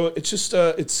 So it's just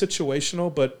it's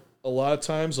situational, but a lot of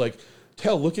times, like,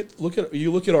 hell, look at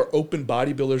our open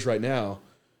bodybuilders right now.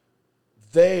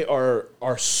 They are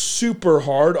super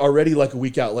hard already, like a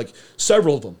week out. Like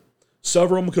several of them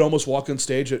could almost walk on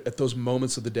stage at those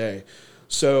moments of the day.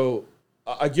 So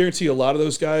I guarantee a lot of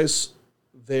those guys,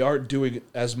 they aren't doing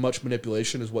as much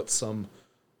manipulation as what some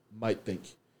might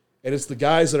think. And it's the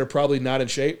guys that are probably not in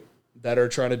shape that are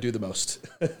trying to do the most.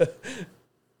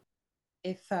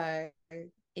 If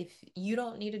you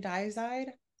don't need a Diazide,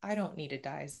 I don't need a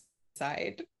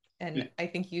Diazide. And I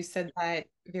think you said that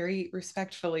very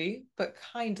respectfully, but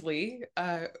kindly,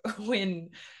 when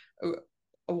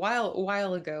a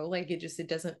while ago, like it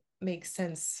doesn't make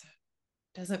sense.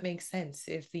 Doesn't make sense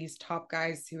if these top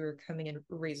guys who are coming in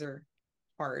razor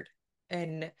hard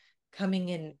and coming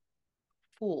in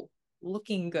full,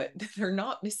 looking good, they're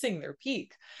not missing their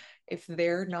peak. If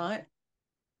they're not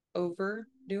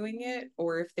overdoing it,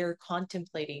 or if they're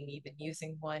contemplating even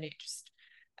using one,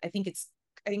 I think it's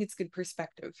good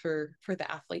perspective for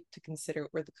the athlete to consider,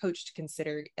 or the coach to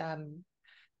consider.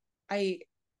 I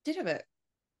did have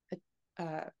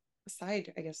a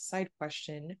side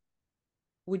question.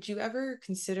 Would you ever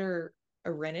consider a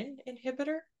renin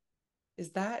inhibitor?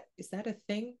 Is that a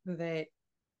thing that,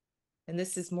 and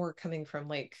this is more coming from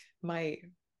like my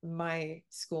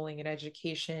schooling and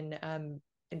education, and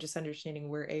just understanding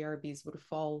where ARBs would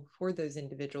fall for those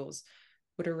individuals.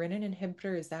 Would a renin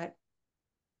inhibitor,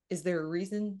 is there a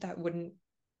reason that wouldn't,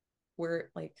 where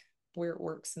it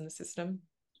works in the system?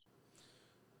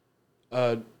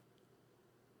 Uh,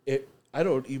 I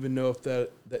don't even know if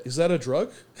that is that a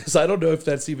drug? Because I don't know if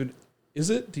that's even, is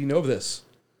it? Do you know of this?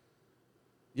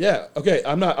 Yeah. Okay.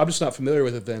 I'm just not familiar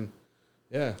with it then.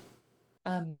 Yeah.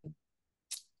 Um,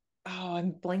 oh,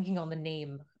 I'm blanking on the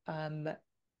name.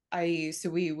 So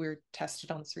we were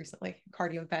tested on this recently,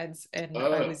 cardio meds, and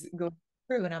I was going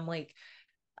through, and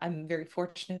I'm very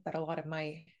fortunate that a lot of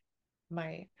my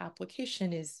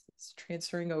application is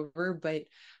transferring over, but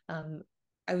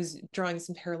I was drawing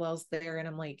some parallels there, and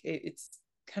I'm like, it's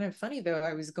kind of funny though.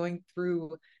 I was going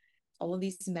through all of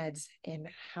these meds and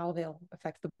how they'll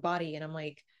affect the body, and I'm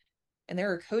like, and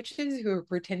there are coaches who are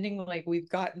pretending like we've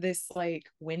got this like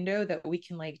window that we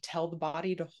can like tell the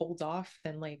body to hold off,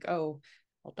 and like, oh,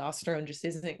 aldosterone just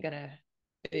isn't gonna,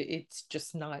 it's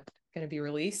just not gonna be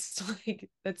released. Like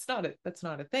that's not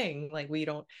a thing. Like we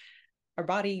don't, our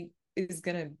body is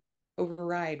gonna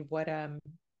override what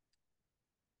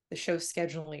the show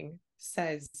scheduling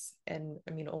says. And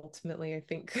I mean, ultimately, I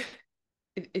think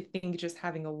I think just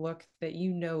having a look that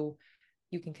you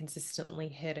can consistently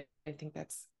hit, I think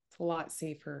that's it's a lot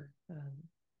safer.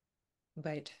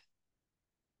 But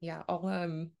yeah,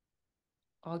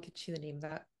 I'll get you the name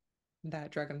of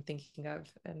that drug I'm thinking of.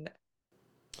 And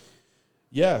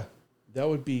Yeah, that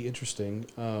would be interesting.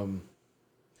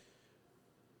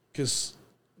 Because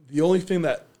the only thing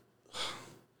that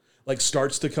like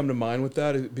starts to come to mind with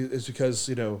that is because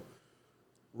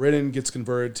renin gets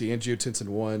converted to angiotensin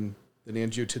 1, then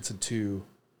angiotensin 2,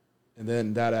 and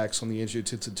then that acts on the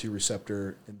angiotensin 2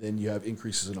 receptor, and then you have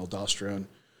increases in aldosterone.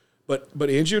 But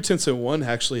angiotensin 1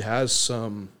 actually has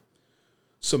some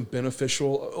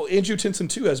beneficial, angiotensin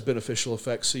 2 has beneficial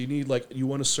effects, so you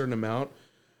want a certain amount,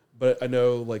 but I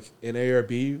know like an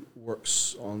ARB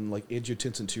works on like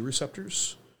angiotensin 2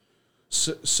 receptors.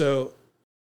 So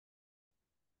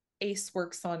ACE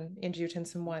works on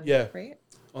angiotensin 1, yeah, right?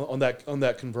 on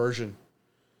that conversion.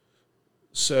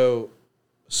 So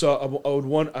I would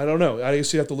want, I don't know. I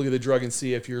guess you have to look at the drug and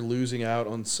see if you're losing out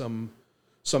on some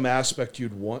aspect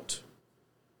you'd want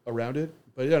around it.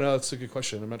 But yeah, no, that's a good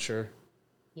question. I'm not sure.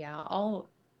 Yeah,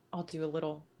 I'll do a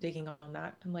little digging on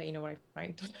that and let you know what I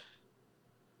find.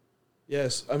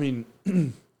 Yes, I mean,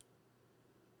 and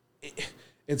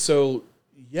so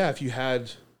yeah, if you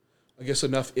had, I guess,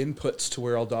 enough inputs to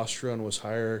where aldosterone was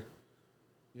higher,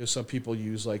 some people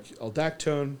use like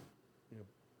aldactone,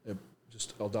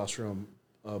 just aldosterone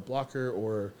blocker,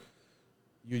 or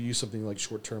you use something like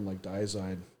short term like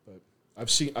diazide. But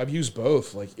I've used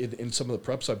both. Like in some of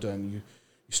the preps I've done, you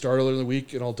start early in the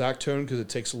week in aldactone because it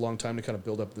takes a long time to kind of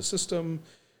build up the system,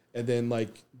 and then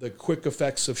like the quick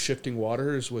effects of shifting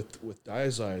waters with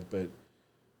diazide. But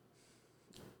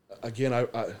again, I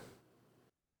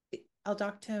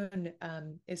Aldactone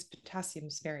is potassium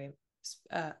sparing,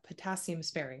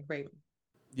 right?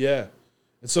 yeah,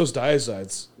 and so is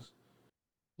diazides.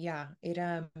 Yeah,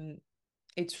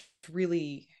 it's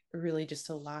really really just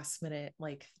a last minute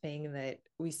like thing that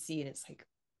we see, and it's like,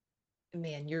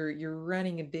 man, you're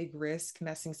running a big risk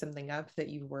messing something up that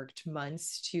you worked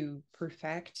months to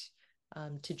perfect,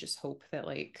 to just hope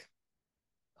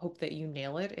that you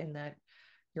nail it and that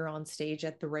you're on stage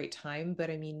at the right time. But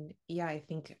I mean, yeah, I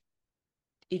think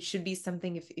it should be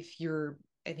something, if you're,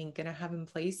 I think, gonna have in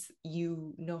place,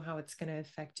 you know how it's gonna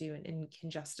affect you, and can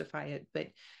justify it. But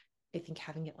I think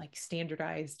having it like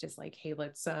standardized is like, hey,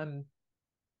 let's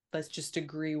just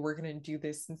agree we're gonna do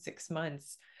this in 6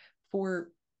 months for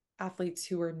athletes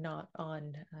who are not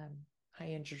on high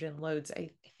androgen loads. I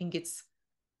think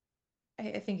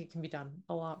I think it can be done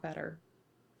a lot better.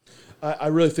 I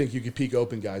really think you could peak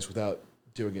open guys without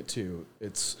doing it too.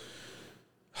 It's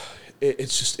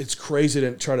just it's crazy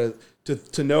to try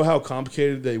to know how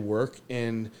complicated they work,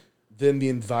 and then the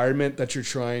environment that you're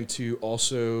trying to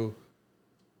also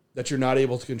that you're not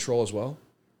able to control as well,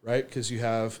 right? Because you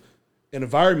have an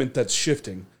environment that's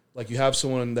shifting. Like you have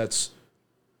someone that's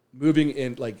moving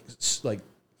in like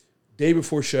day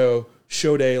before show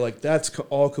day, like that's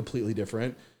all completely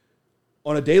different.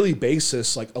 On a daily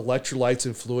basis, like electrolytes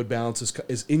and fluid balance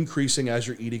is increasing as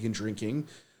you're eating and drinking.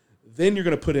 Then you're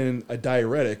going to put in a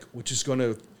diuretic, which is going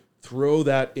to throw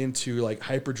that into like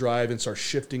hyperdrive and start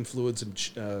shifting fluids and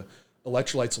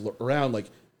electrolytes around. Like,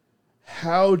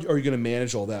 how are you going to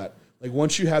manage all that? Like,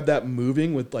 once you have that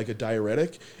moving with like a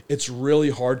diuretic, it's really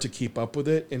hard to keep up with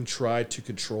it and try to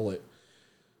control it.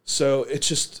 So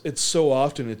it's so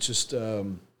often just a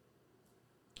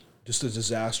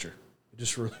disaster. It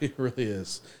just really really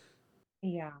is.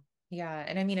 Yeah. Yeah.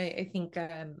 And I mean, I think,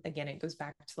 again, it goes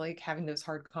back to like having those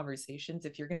hard conversations.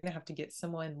 If you're going to have to get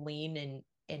someone lean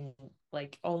and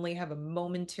like only have a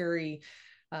momentary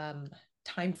um,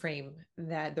 time frame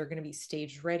that they're going to be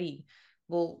stage ready,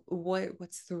 well,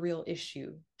 what's the real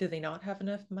issue? Do they not have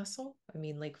enough muscle? I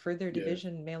mean, like for their Yeah.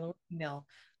 division, male or female,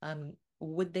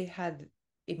 would they had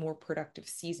a more productive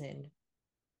season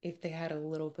if they had a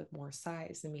little bit more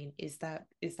size? I mean, is that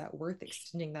worth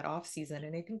extending that off season?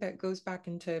 And I think that goes back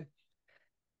into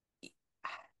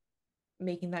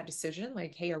making that decision.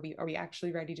 Like, hey, are we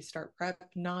actually ready to start prep?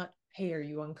 Not, hey, are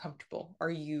you uncomfortable?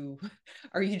 Are you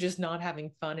are you just not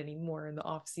having fun anymore in the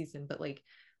off season? But like,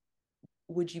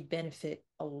 would you benefit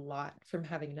a lot from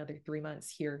having another 3 months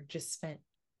here just spent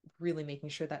really making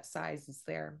sure that size is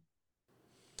there?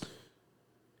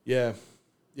 Yeah,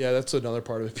 yeah, that's another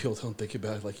part of it people don't think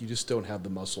about. Like, you just don't have the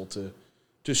muscle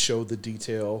to show the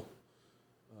detail.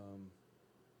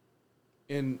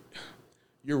 And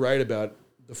you're right about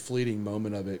the fleeting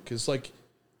moment of it, because like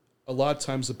a lot of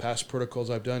times the past protocols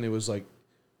I've done, it was like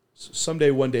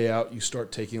someday, one day out, you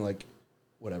start taking like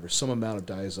whatever some amount of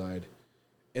diazide,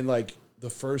 and like the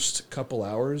first couple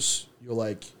hours, you'll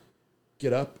like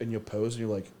get up and you'll pose and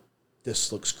you're like,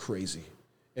 this looks crazy.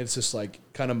 And it's just like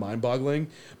kind of mind boggling.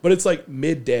 But it's like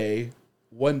midday,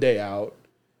 one day out,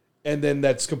 and then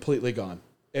that's completely gone.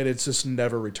 And it's just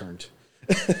never returned.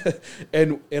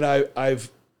 And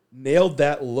I've nailed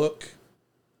that look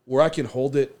where I can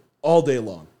hold it all day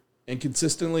long. And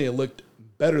consistently it looked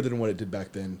better than what it did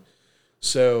back then.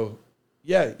 So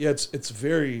yeah, it's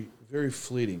very, very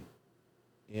fleeting.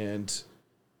 And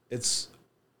it's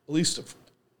at least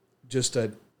just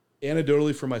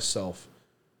anecdotally for myself,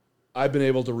 I've been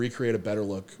able to recreate a better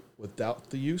look without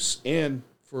the use, and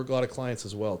for a lot of clients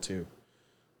as well too.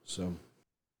 So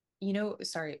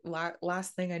Sorry,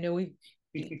 last thing, I know we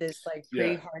beat this like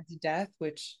pretty yeah, hard to death,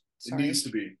 which, it sorry. needs to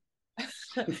be.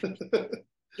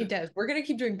 It does. We're gonna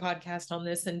keep doing podcast on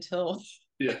this until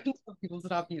Yeah. until people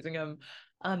stop using them.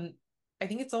 Um, I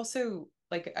think it's also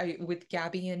like, I with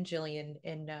Gabby and Jillian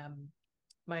and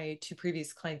my two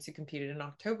previous clients who competed in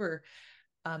October.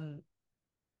 Um,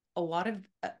 a lot of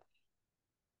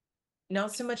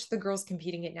not so much the girls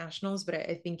competing at nationals, but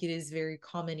I think it is very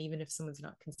common, even if someone's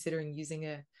not considering using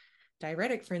a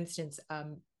diuretic, for instance.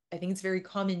 I think it's very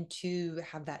common to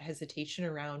have that hesitation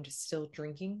around still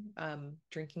drinking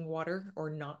water or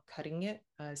not cutting it,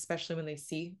 especially when they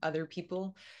see other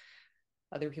people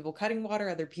cutting water,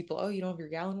 other people, oh, you don't have your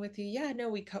gallon with you. Yeah, no,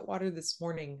 we cut water this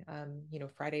morning,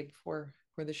 Friday before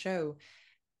for the show.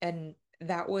 And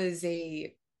that was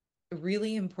a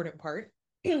really important part.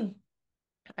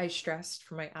 I stressed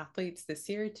for my athletes this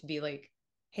year to be like,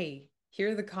 hey,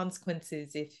 here are the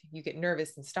consequences if you get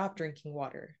nervous and stop drinking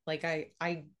water. Like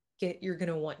I get you're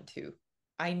gonna want to.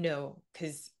 I know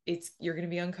because you're gonna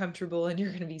be uncomfortable and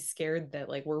you're gonna be scared that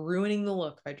like we're ruining the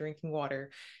look by drinking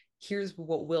water. Here's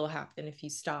what will happen if you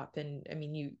stop. And I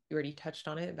mean, you already touched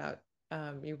on it about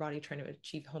your body trying to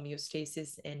achieve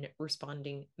homeostasis and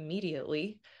responding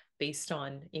immediately based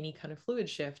on any kind of fluid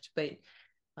shift. But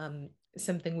um,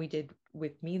 something we did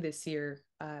with me this year,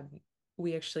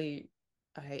 we actually,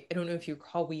 I don't know if you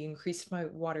recall, we increased my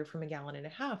water from 1.5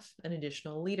 gallons, an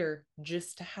additional liter,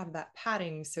 just to have that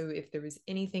padding. So if there was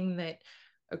anything that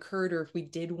occurred, or if we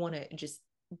did want to just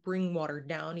bring water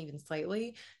down even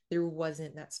slightly, there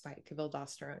wasn't that spike of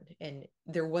aldosterone, and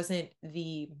there wasn't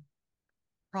the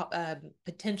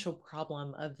potential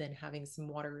problem of then having some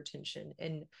water retention.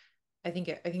 And I think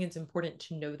it's important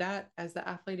to know that as the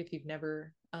athlete, if you've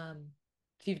never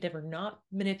not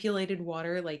manipulated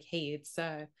water, like, hey, it's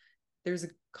there's a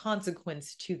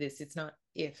consequence to this. It's not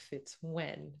if, it's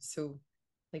when. So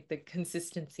like the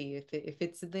consistency, if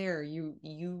it's there,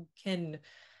 you can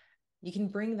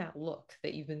bring that look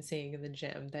that you've been seeing in the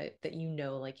gym, that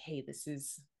like, hey, this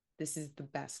is the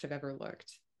best I've ever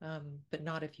looked. But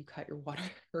not if you cut your water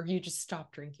or you just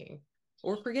stop drinking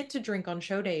or forget to drink on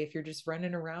show day if you're just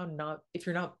running around, not if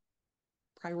you're not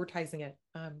prioritizing it,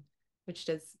 which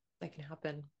does that can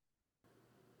happen.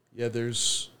 Yeah,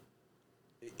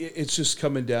 it's just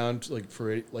coming down to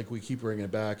like we keep bringing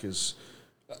it back is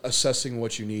assessing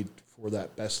what you need for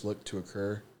that best look to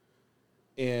occur.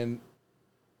 And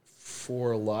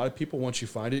for a lot of people, once you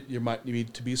find it, you might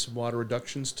need to be some water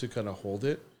reductions to kind of hold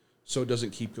it so it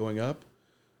doesn't keep going up.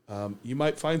 You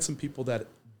might find some people that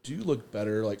do look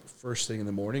better like first thing in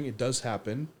the morning. It does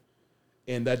happen.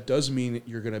 And that does mean that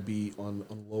you're going to be on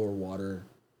lower water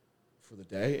for the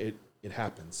day. It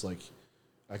happens. Like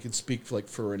I can speak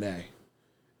for Renee.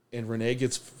 And Renee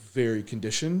gets very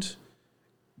conditioned,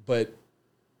 but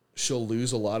she'll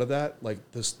lose a lot of that. Like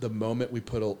the moment we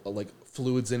put like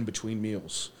fluids in between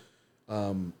meals,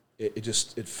 it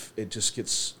just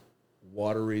gets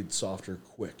watery, softer,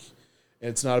 quick. And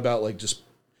it's not about like just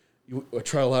I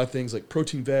try a lot of things like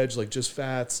protein veg, like just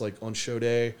fats, like on show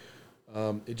day.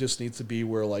 It just needs to be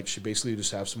where like she basically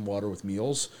just have some water with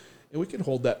meals, and we can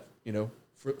hold that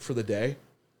for the day.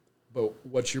 But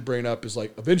what you're bringing up is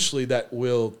like eventually that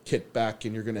will kick back,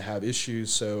 and you're going to have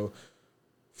issues. So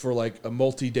for like a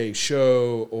multi-day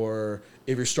show, or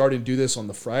if you're starting to do this on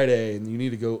the Friday and you need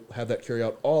to go have that carry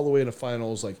out all the way into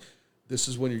finals, like this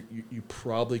is when you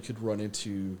probably could run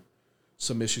into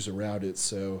some issues around it.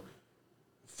 So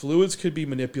fluids could be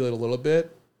manipulated a little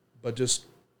bit, but just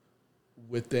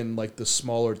within like the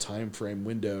smaller time frame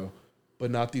window,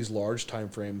 but not these large time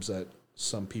frames that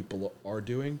some people are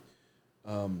doing,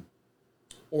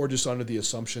 or just under the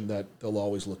assumption that they'll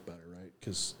always look better, right?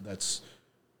 Because that's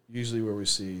usually where we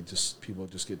see just people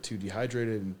just get too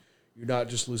dehydrated, and you're not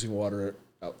just losing water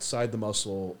outside the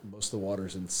muscle. Most of the water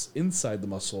is inside the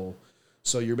muscle,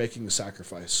 so you're making a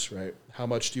sacrifice, right? How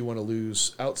much do you want to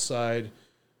lose outside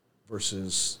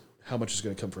versus how much is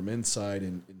going to come from inside,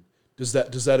 and does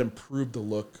that improve the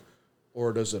look,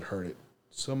 or does it hurt it?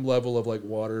 Some level of like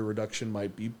water reduction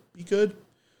might be good,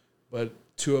 but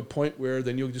to a point where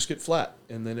then you'll just get flat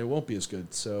and then it won't be as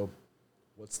good. So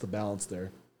what's the balance there?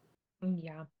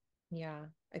 Yeah. Yeah.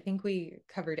 I think we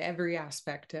covered every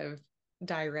aspect of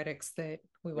diuretics that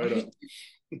we Right wanted.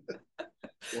 on.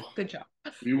 Well, Good job.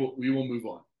 we will move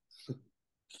on.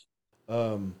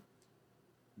 Um,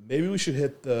 Maybe we should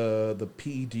hit the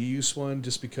PED use one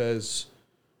just because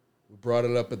we brought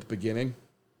it up at the beginning.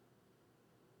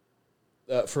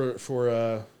 Was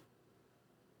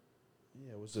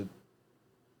it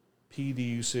PED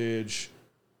usage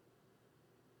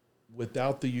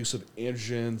without the use of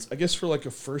androgens? I guess for like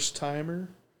a first timer,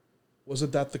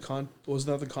 wasn't that the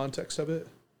context of it?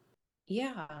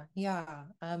 Yeah. Yeah.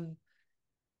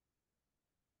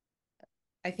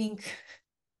 I think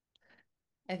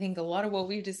I think a lot of what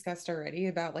we've discussed already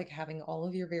about like having all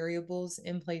of your variables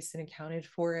in place and accounted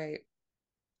for.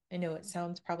 I know it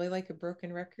sounds probably like a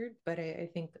broken record, but I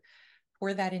think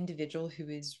for that individual who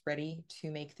is ready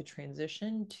to make the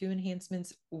transition to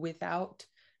enhancements without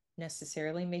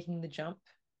necessarily making the jump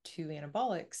to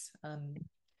anabolics,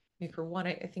 for one,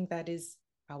 I think that is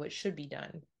how it should be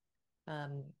done.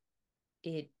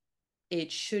 it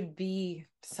it should be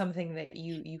something that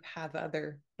you have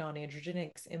other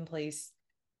non-androgenics in place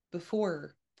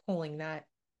before pulling that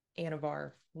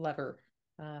Anavar lever.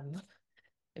 And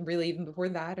really even before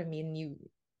that, I mean,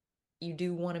 you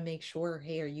do want to make sure,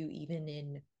 hey, are you even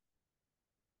in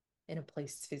a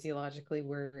place physiologically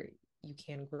where you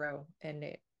can grow?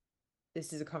 And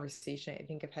this is a conversation I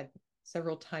think I've had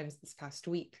several times this past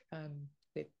week,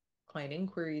 with client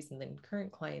inquiries and then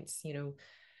current clients,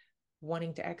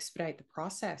 wanting to expedite the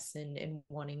process and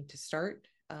wanting to start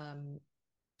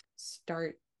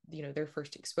their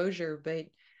first exposure. But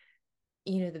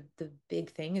the big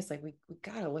thing is like we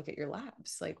got to look at your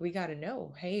labs. Like we got to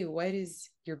know, hey, what is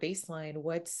your baseline,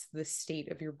 what's the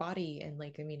state of your body? And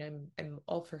like, I mean, I'm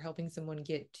all for helping someone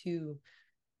get to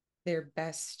their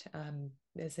best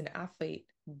as an athlete,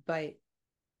 but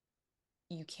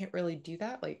you can't really do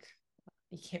that. Like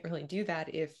you can't really do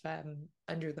that if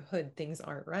under the hood things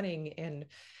aren't running, and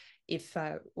if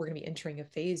we're going to be entering a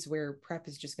phase where prep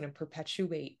is just going to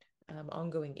perpetuate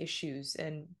ongoing issues.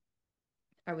 And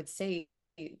I would say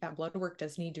that blood work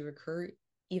does need to occur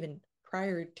even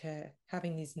prior to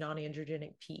having these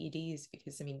non-androgenic PEDs,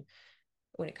 because I mean,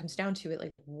 when it comes down to it,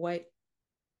 like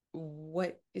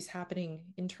what is happening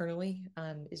internally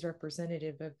is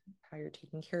representative of how you're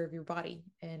taking care of your body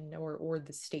and or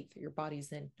the state that your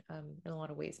body's in a lot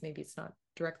of ways. Maybe it's not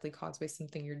directly caused by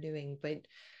something you're doing, but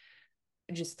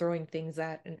just throwing things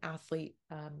at an athlete,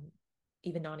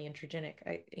 even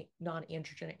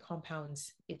non-androgenic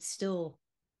compounds, it still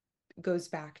goes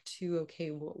back to, okay,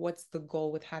 what's the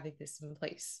goal with having this in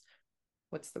place?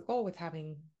 What's the goal with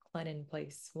having Clen in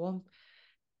place? Well,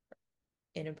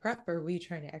 in a prep, are we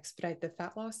trying to expedite the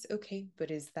fat loss? Okay, but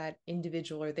is that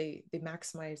individual, are they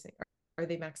maximizing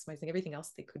everything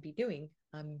else they could be doing?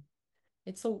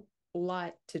 It's a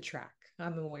lot to track.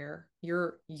 I'm aware.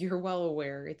 You're well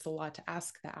aware. It's a lot to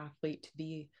ask the athlete to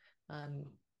be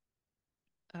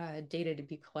data to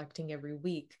be collecting every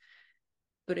week.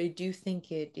 But I do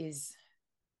think it is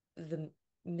the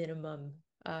minimum,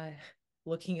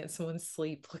 looking at someone's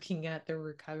sleep, looking at their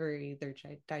recovery, their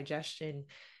digestion.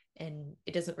 And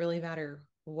it doesn't really matter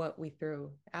what we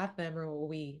throw at them or what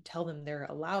we tell them they're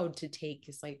allowed to take.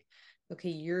 Is like, okay,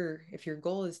 if your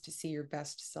goal is to see your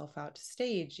best self out to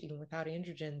stage even without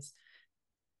androgens,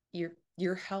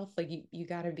 your health, like you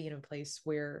got to be in a place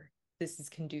where this is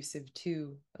conducive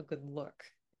to a good look.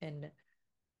 And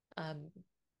um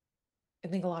I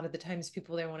think a lot of the times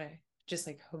people, they want to just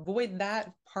like avoid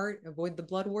that part, avoid the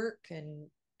blood work,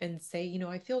 and say,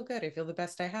 I feel good, I feel the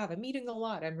best I have, I'm eating a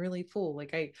lot, I'm really full,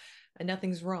 like I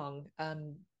nothing's wrong.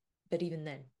 But even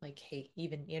then, like, hey,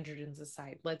 even androgens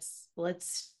aside, let's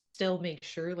still make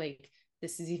sure like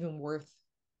this is even worth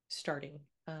starting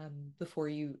before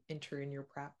you enter in your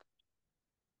prep.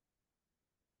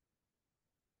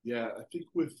 Yeah, I think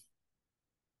with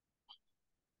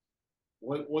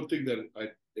one thing that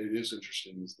it is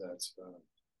interesting is that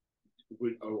I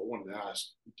wanted to ask: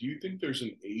 do you think there's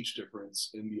an age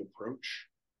difference in the approach?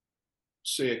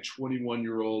 Say a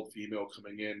 21-year-old female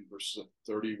coming in versus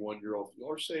a 31-year-old,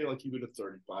 or say like even a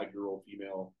 35-year-old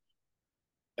female,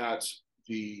 at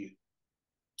the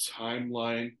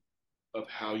timeline of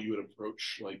how you would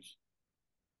approach, like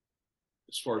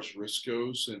as far as risk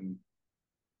goes, and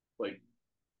like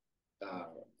uh,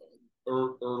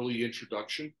 early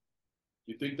introduction.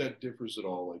 Do you think that differs at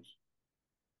all, like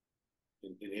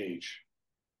in age?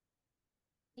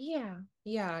 Yeah,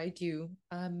 I do.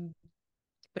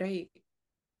 But I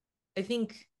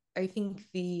think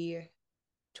the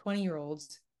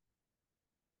 20-year-olds,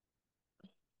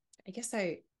 I guess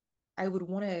I would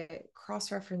want to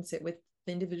cross-reference it with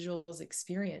the individual's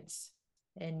experience.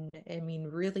 And I mean,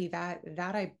 really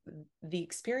the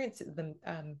experience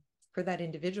for that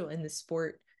individual in the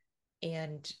sport,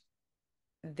 and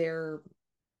their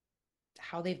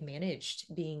how they've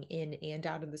managed being in and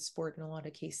out of the sport in a lot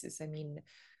of cases. I mean,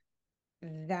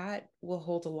 that will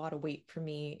hold a lot of weight for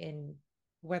me in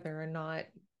whether or not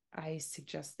I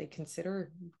suggest they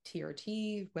consider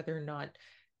TRT, whether or not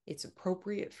it's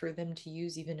appropriate for them to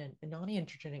use even a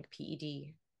non-androgenic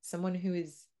PED. Someone who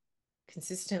is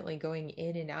consistently going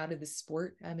in and out of the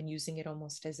sport, and using it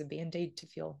almost as a band-aid to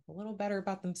feel a little better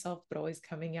about themselves, but always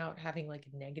coming out having like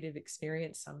a negative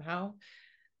experience somehow.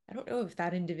 I don't know if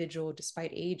that individual,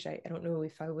 despite age, I don't know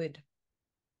if I would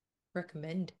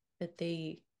recommend that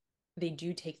they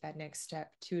do take that next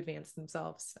step to advance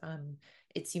themselves.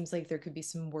 It seems like there could be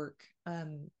some work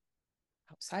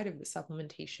outside of the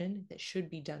supplementation that should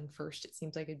be done first. It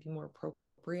seems like it'd be more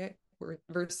appropriate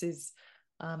versus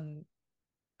a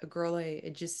girl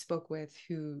I just spoke with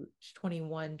who's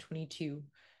 21, 22,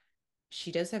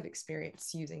 she does have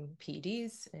experience using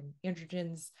PEDs and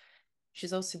androgens.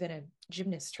 She's also been a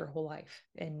gymnast her whole life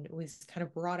and was kind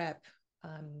of brought up.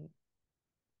 Um,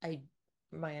 I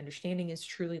my understanding is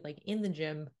truly like in the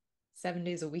gym 7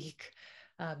 days a week,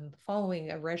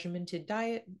 following a regimented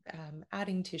diet,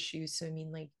 adding tissue. So I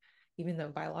mean, like, even though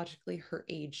biologically her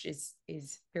age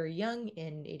is very young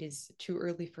and it is too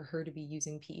early for her to be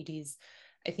using PEDs,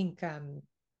 I think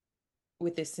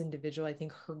with this individual, I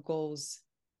think her goals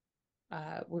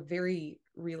were very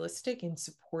realistic and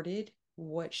supported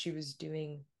what she was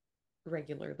doing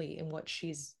regularly and what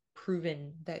she's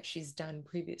proven that she's done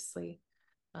previously.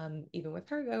 Even with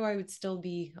her though, I would still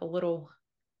be a little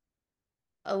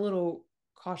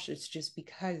cautious just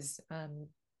because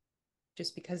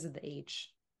of the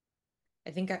age. I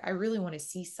think I really want to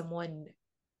see someone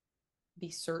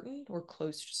be certain or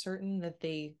close to certain that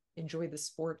they enjoy the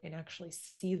sport and actually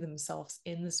see themselves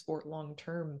in the sport long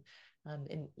term.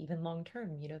 And even long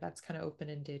term, that's kind of open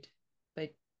ended.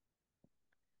 But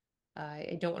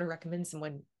I don't want to recommend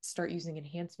someone start using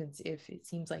enhancements if it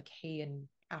seems like, hey, and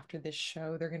after this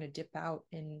show, they're going to dip out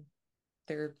and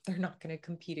they're not going to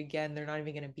compete again. They're not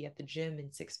even going to be at the gym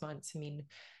in 6 months. I mean,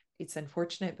 it's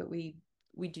unfortunate, but we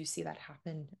do see that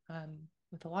happen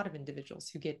with a lot of individuals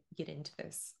who get into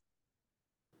this.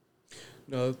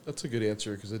 No, that's a good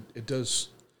answer because it does.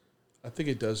 I think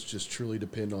it does just truly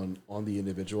depend on the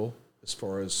individual as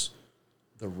far as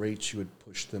the rates you would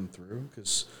push them through.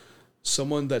 Because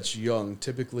someone that's young,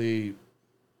 typically,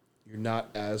 you're not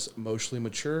as emotionally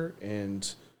mature,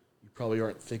 and you probably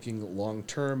aren't thinking long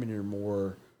term, and you're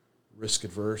more risk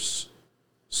adverse.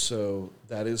 So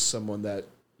that is someone that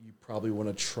you probably want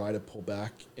to try to pull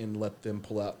back and let them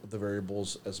pull out the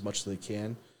variables as much as they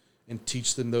can, and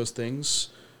teach them those things.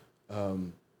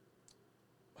 Um,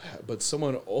 but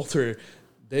someone older,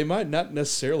 they might not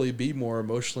necessarily be more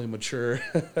emotionally mature.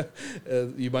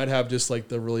 You might have just like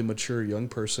the really mature young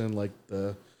person, like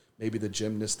the maybe the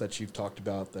gymnast that you've talked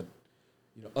about that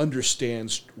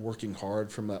understands working hard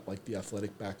from that like the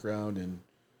athletic background and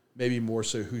maybe more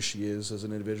so who she is as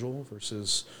an individual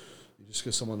versus just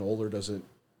because someone older doesn't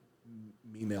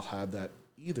mean they'll have that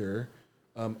either.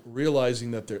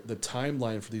 Realizing that the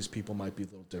timeline for these people might be a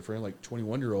little different. Like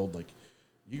 21-year-old, like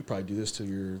you could probably do this till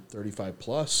you're 35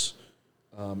 plus,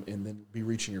 and then be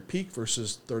reaching your peak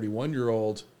versus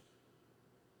 31-year-old.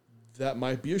 That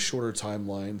might be a shorter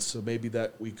timeline, so maybe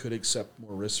that we could accept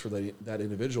more risk for that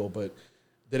individual. But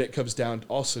then it comes down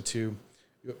also to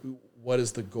what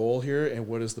is the goal here and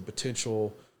what is the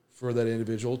potential for that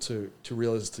individual to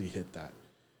realistically hit that.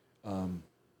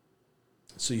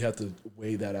 So you have to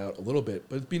weigh that out a little bit.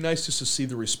 But it'd be nice just to see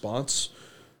the response,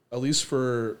 at least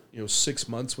for 6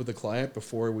 months with a client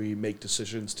before we make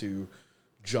decisions to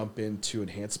jump into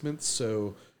enhancements.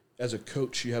 So as a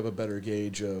coach, you have a better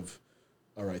gauge of,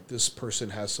 all right, this person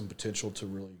has some potential to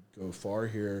really go far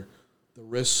here. The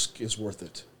risk is worth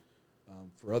it.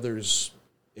 For others,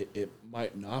 it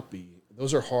might not be.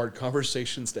 Those are hard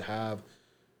conversations to have.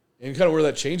 And kind of where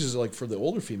that changes, like for the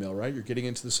older female, right? You're getting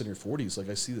into this in your 40s. Like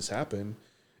I see this happen.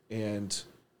 And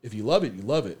if you love it, you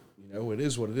love it. It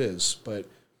is what it is. But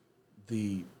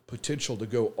the potential to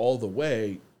go all the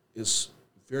way is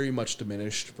very much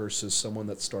diminished versus someone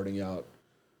that's starting out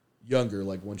younger,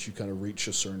 like once you kind of reach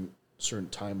a certain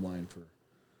timeline for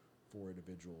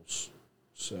individuals.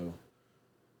 So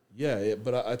yeah,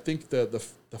 but I think the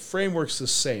framework's the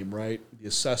same, right? The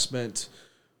assessment,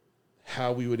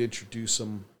 how we would introduce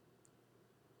them,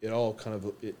 it all kind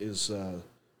of is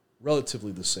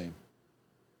relatively the same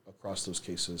across those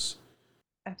cases.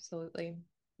 Absolutely.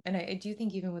 And I do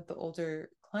think even with the older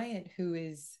client who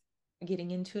is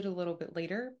getting into it a little bit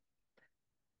later,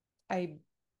 I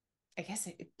I guess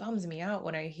it bums me out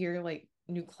when I hear like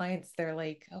new clients, they're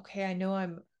like, okay, I know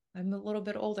I'm a little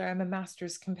bit older. I'm a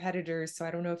master's competitor, so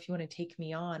I don't know if you want to take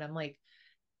me on. I'm like,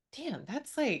 damn,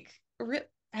 that's like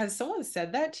has someone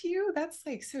said that to you? That's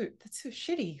so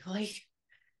shitty.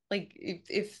 Like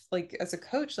if like as a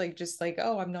coach, like just like,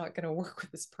 oh, I'm not gonna work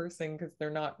with this person because they're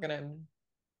not gonna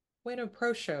win a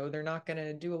pro show. They're not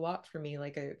gonna do a lot for me.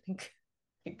 Like I think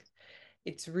like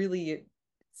it's really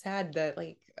sad that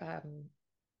like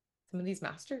some of these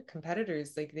master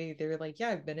competitors, like they're like, yeah,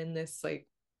 I've been in this like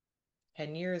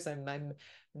 10 years. I'm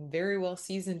very well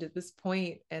seasoned at this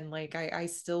point, and like I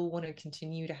still want to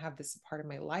continue to have this part of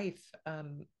my life.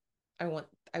 I want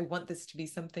I want this to be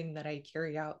something that I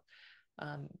carry out,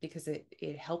 because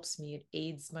it helps me, it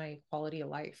aids my quality of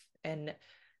life. And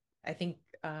I think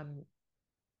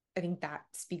I think that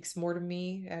speaks more to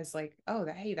me as like, oh,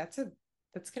 hey, that's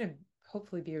gonna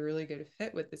hopefully be a really good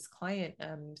fit with this client,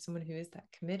 someone who is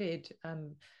that committed.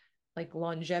 Like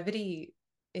longevity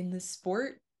in the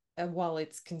sport, while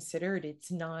it's considered,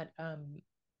 it's not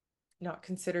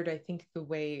considered, I think, the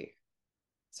way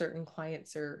certain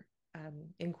clients or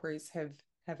inquiries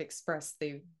have expressed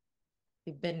they've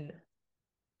been,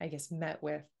 I guess, met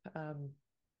with from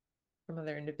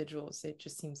other individuals. It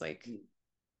just seems like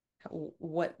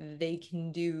what they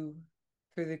can do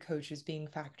through the coach is being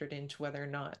factored into whether or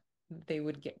not they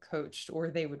would get coached or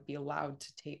they would be allowed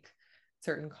to take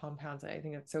certain compounds. I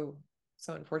think that's so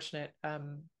unfortunate.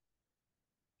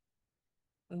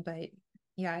 But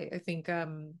yeah, I think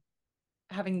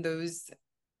having those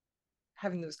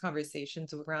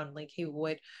conversations around like, hey,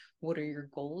 what are your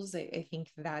goals? I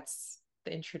think that's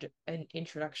an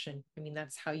introduction. I mean,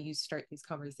 that's how you start these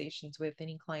conversations with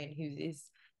any client who is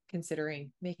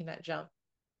considering making that jump.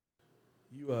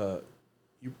 You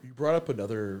brought up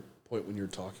another point when you're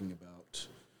talking about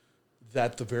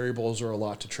that the variables are a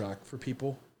lot to track for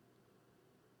people,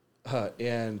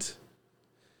 and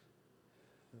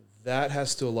that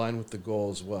has to align with the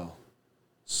goal as well.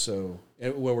 So,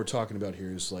 and what we're talking about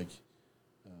here is like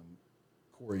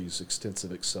Corey's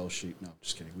extensive Excel sheet. No, I'm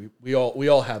just kidding. We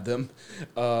all have them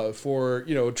for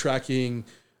tracking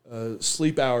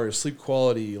sleep hours, sleep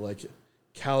quality, like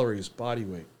calories, body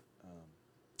weight,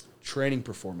 training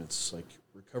performance, like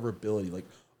recoverability, like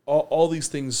all these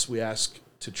things we ask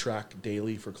to track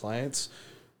daily for clients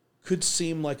could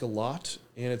seem like a lot,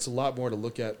 and it's a lot more to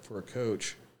look at for a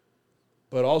coach.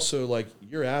 But also, like,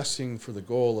 you're asking for the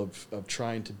goal of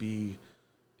trying to be,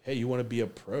 hey, you want to be a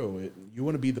pro. You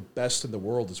want to be the best in the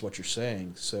world is what you're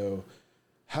saying. So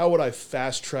how would I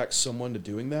fast track someone to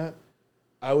doing that?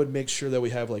 I would make sure that we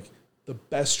have, like, the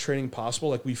best training possible.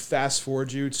 Like, we fast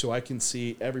forward you so I can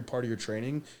see every part of your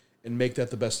training and make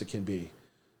that the best it can be.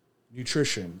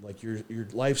 Nutrition, like your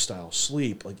lifestyle,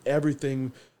 sleep, like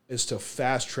everything is to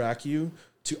fast track you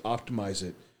to optimize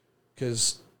it.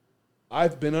 Because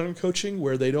I've been on coaching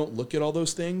where they don't look at all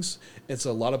those things. It's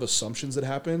a lot of assumptions that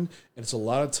happen, and it's a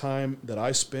lot of time that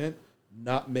I spent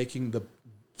not making the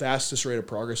fastest rate of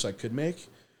progress I could make.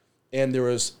 And there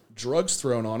was drugs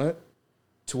thrown on it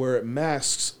to where it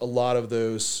masks a lot of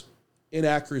those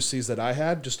inaccuracies that I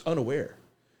had just unaware.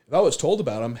 If I was told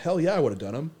about them, hell yeah, I would have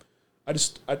done them. I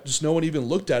just no one even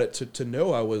looked at it to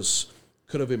know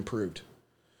could have improved.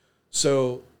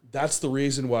 So that's the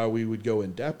reason why we would go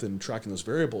in depth in tracking those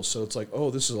variables. So it's like, oh,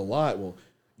 this is a lot. Well,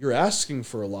 you're asking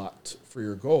for a lot for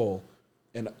your goal,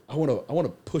 and I want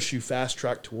to push you fast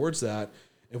track towards that.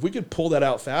 If we could pull that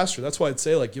out faster, that's why I'd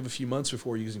say like give a few months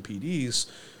before using PDs,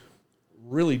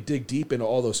 really dig deep into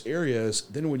all those areas.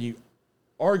 Then when you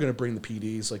are going to bring the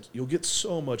PDs, like you'll get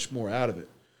so much more out of it,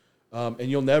 and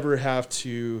you'll never have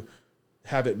to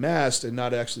have it masked and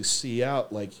not actually see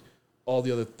out like all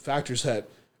the other factors that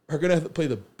are going to have to play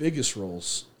the biggest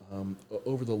roles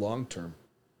over the long term.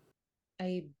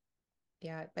 I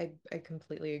Yeah, I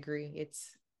completely agree.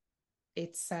 It's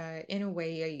in a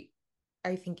way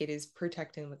I think it is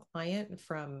protecting the client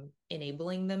from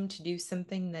enabling them to do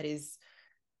something that is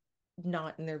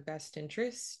not in their best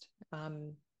interest,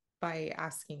 by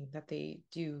asking that they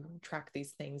do track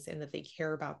these things and that they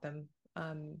care about them.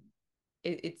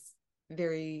 It's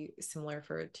very similar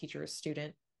for a teacher or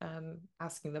student,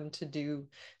 asking them to do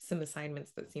some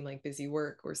assignments that seem like busy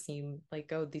work or seem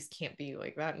like, oh, these can't be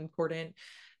like that important.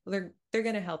 Well, they're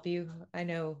going to help you. I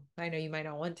know you might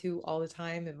not want to all the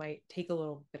time. It might take a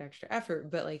little bit extra effort,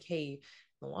 but like, hey, in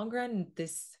the long run,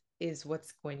 this is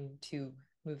what's going to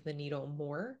move the needle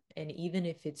more. And even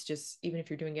if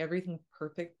you're doing everything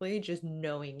perfectly, just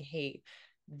knowing, hey,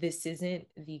 this isn't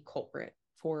the culprit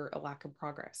for a lack of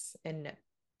progress. And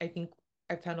I think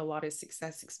I found a lot of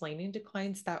success explaining to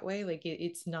clients that way. Like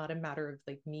it's not a matter of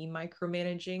like me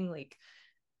micromanaging like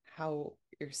how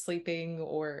you're sleeping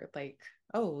or like,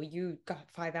 oh, you got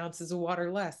 5 ounces of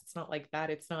water less. It's not like that.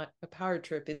 It's not a power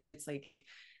trip. It's like,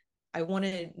 I want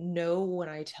to know when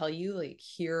I tell you, like,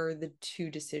 here are the two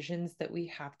decisions that we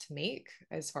have to make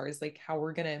as far as like how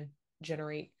we're going to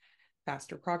generate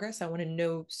faster progress. I want to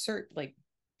know like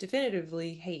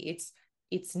definitively, hey,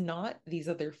 it's not these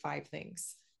other five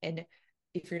things. And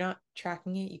if you're not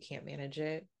tracking it, you can't manage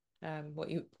it.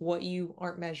 What you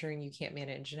aren't measuring, you can't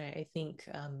manage. And I think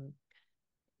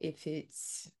if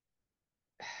it's,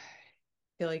 I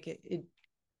feel like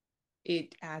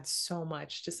it adds so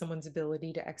much to someone's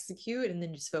ability to execute and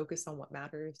then just focus on what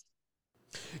matters.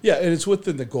 Yeah, and it's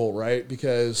within the goal, right?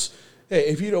 Because hey,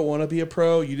 if you don't want to be a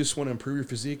pro, you just want to improve your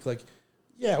physique, like,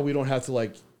 yeah, we don't have to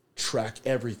like track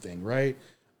everything, right?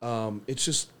 It's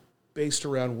just based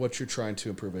around what you're trying to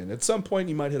improve in. At some point,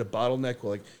 you might hit a bottleneck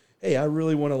where like, hey, I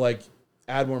really want to like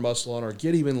add more muscle on or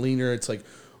get even leaner. It's like,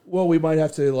 well, we might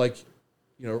have to like,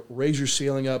 raise your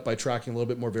ceiling up by tracking a little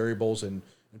bit more variables and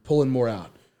pulling more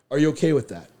out. Are you okay with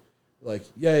that? Like,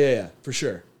 yeah, for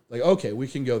sure. Like, okay, we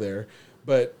can go there.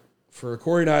 But for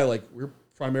Corey and I, like, we're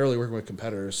primarily working with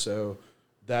competitors, so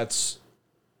that's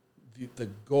the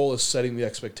goal is setting the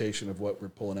expectation of what we're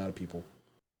pulling out of people.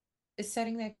 Is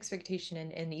setting the expectation,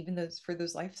 and even those for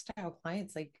those lifestyle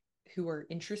clients, like who are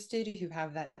interested, who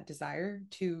have that desire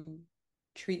to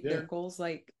treat Yeah. their goals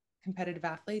like competitive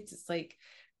athletes. It's like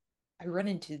I've run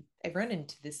into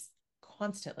this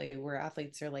constantly where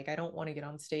athletes are like, I don't want to get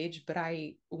on stage, but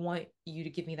I want you to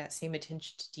give me that same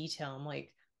attention to detail. I'm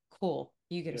like, cool,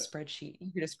 you get a Yeah. spreadsheet.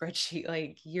 You get a spreadsheet,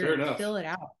 like Fair you're enough. fill it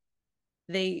out.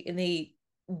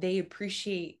 They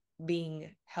appreciate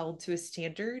being held to a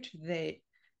standard that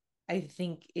I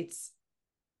think it's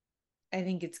I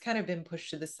think it's kind of been pushed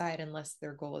to the side unless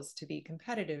their goal is to be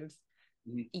competitive.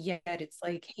 Mhm. Yet it's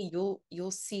like, hey,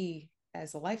 you'll see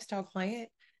as a lifestyle client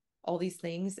all these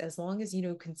things as long as you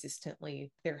know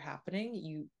consistently they're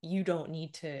happening. You don't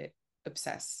need to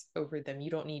obsess over them. You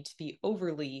don't need to be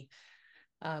overly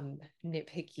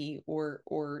nitpicky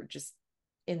or just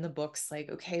in the books like,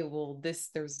 okay, well, this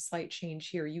there's a slight change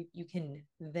here. You can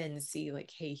then see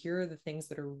like, hey, here are the things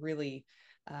that are really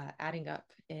adding up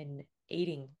and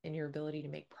aiding in your ability to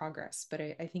make progress. But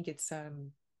I think it's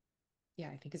yeah,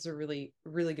 I think it's a really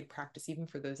good practice even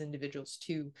for those individuals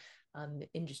too,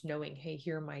 in just knowing, hey,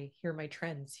 here are my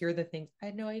trends. Here are the things I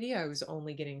had no idea I was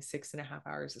only getting 6.5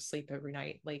 hours of sleep every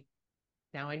night. Like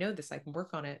now I know this, I can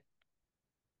work on it.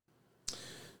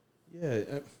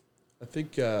 Yeah, I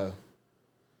think that'll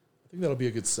be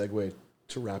a good segue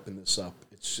to wrapping this up.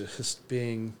 It's just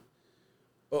being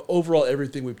overall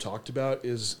everything we've talked about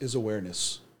is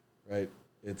awareness, right?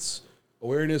 It's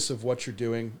awareness of what you're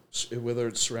doing, whether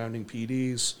it's surrounding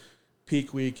PDs,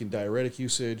 peak week, and diuretic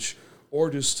usage, or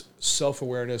just self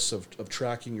awareness of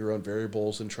tracking your own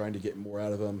variables and trying to get more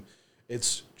out of them.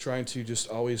 It's trying to just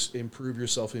always improve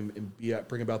yourself and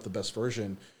bring about the best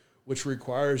version, which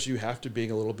requires you have to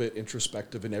being a little bit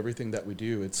introspective in everything that we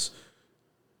do. It's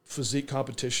physique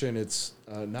competition. It's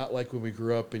not like when we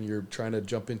grew up and you're trying to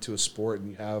jump into a sport and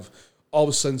you have all of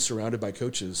a sudden surrounded by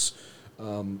coaches.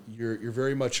 You're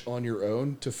very much on your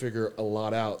own to figure a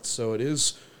lot out. So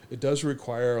it does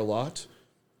require a lot,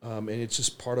 and it's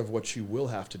just part of what you will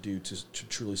have to do to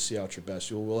truly see out your best.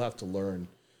 You will have to learn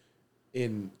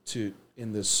in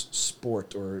this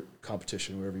sport or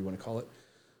competition, whatever you want to call it.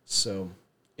 So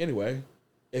anyway,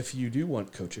 if you do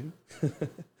want coaching,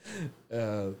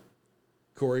 uh,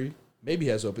 Corey maybe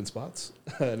has open spots.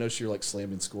 I know you're like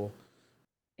slammed in school.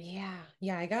 Yeah,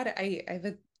 I got it. I have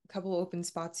a couple open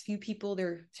spots. Few people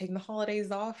they're taking the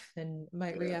holidays off and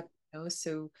might Yeah. re-up,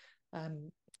 so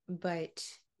but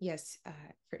yes,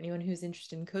 for anyone who's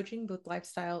interested in coaching, both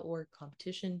lifestyle or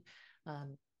competition,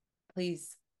 um,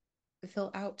 please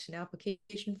fill out an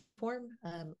application form.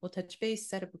 We'll touch base,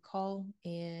 set up a call,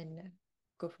 and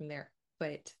go from there.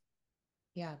 But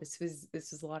yeah, this was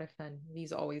a lot of fun.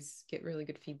 These always get really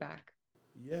good feedback.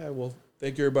 Yeah, well,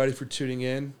 thank you everybody for tuning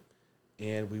in,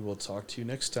 and we will talk to you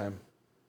next time.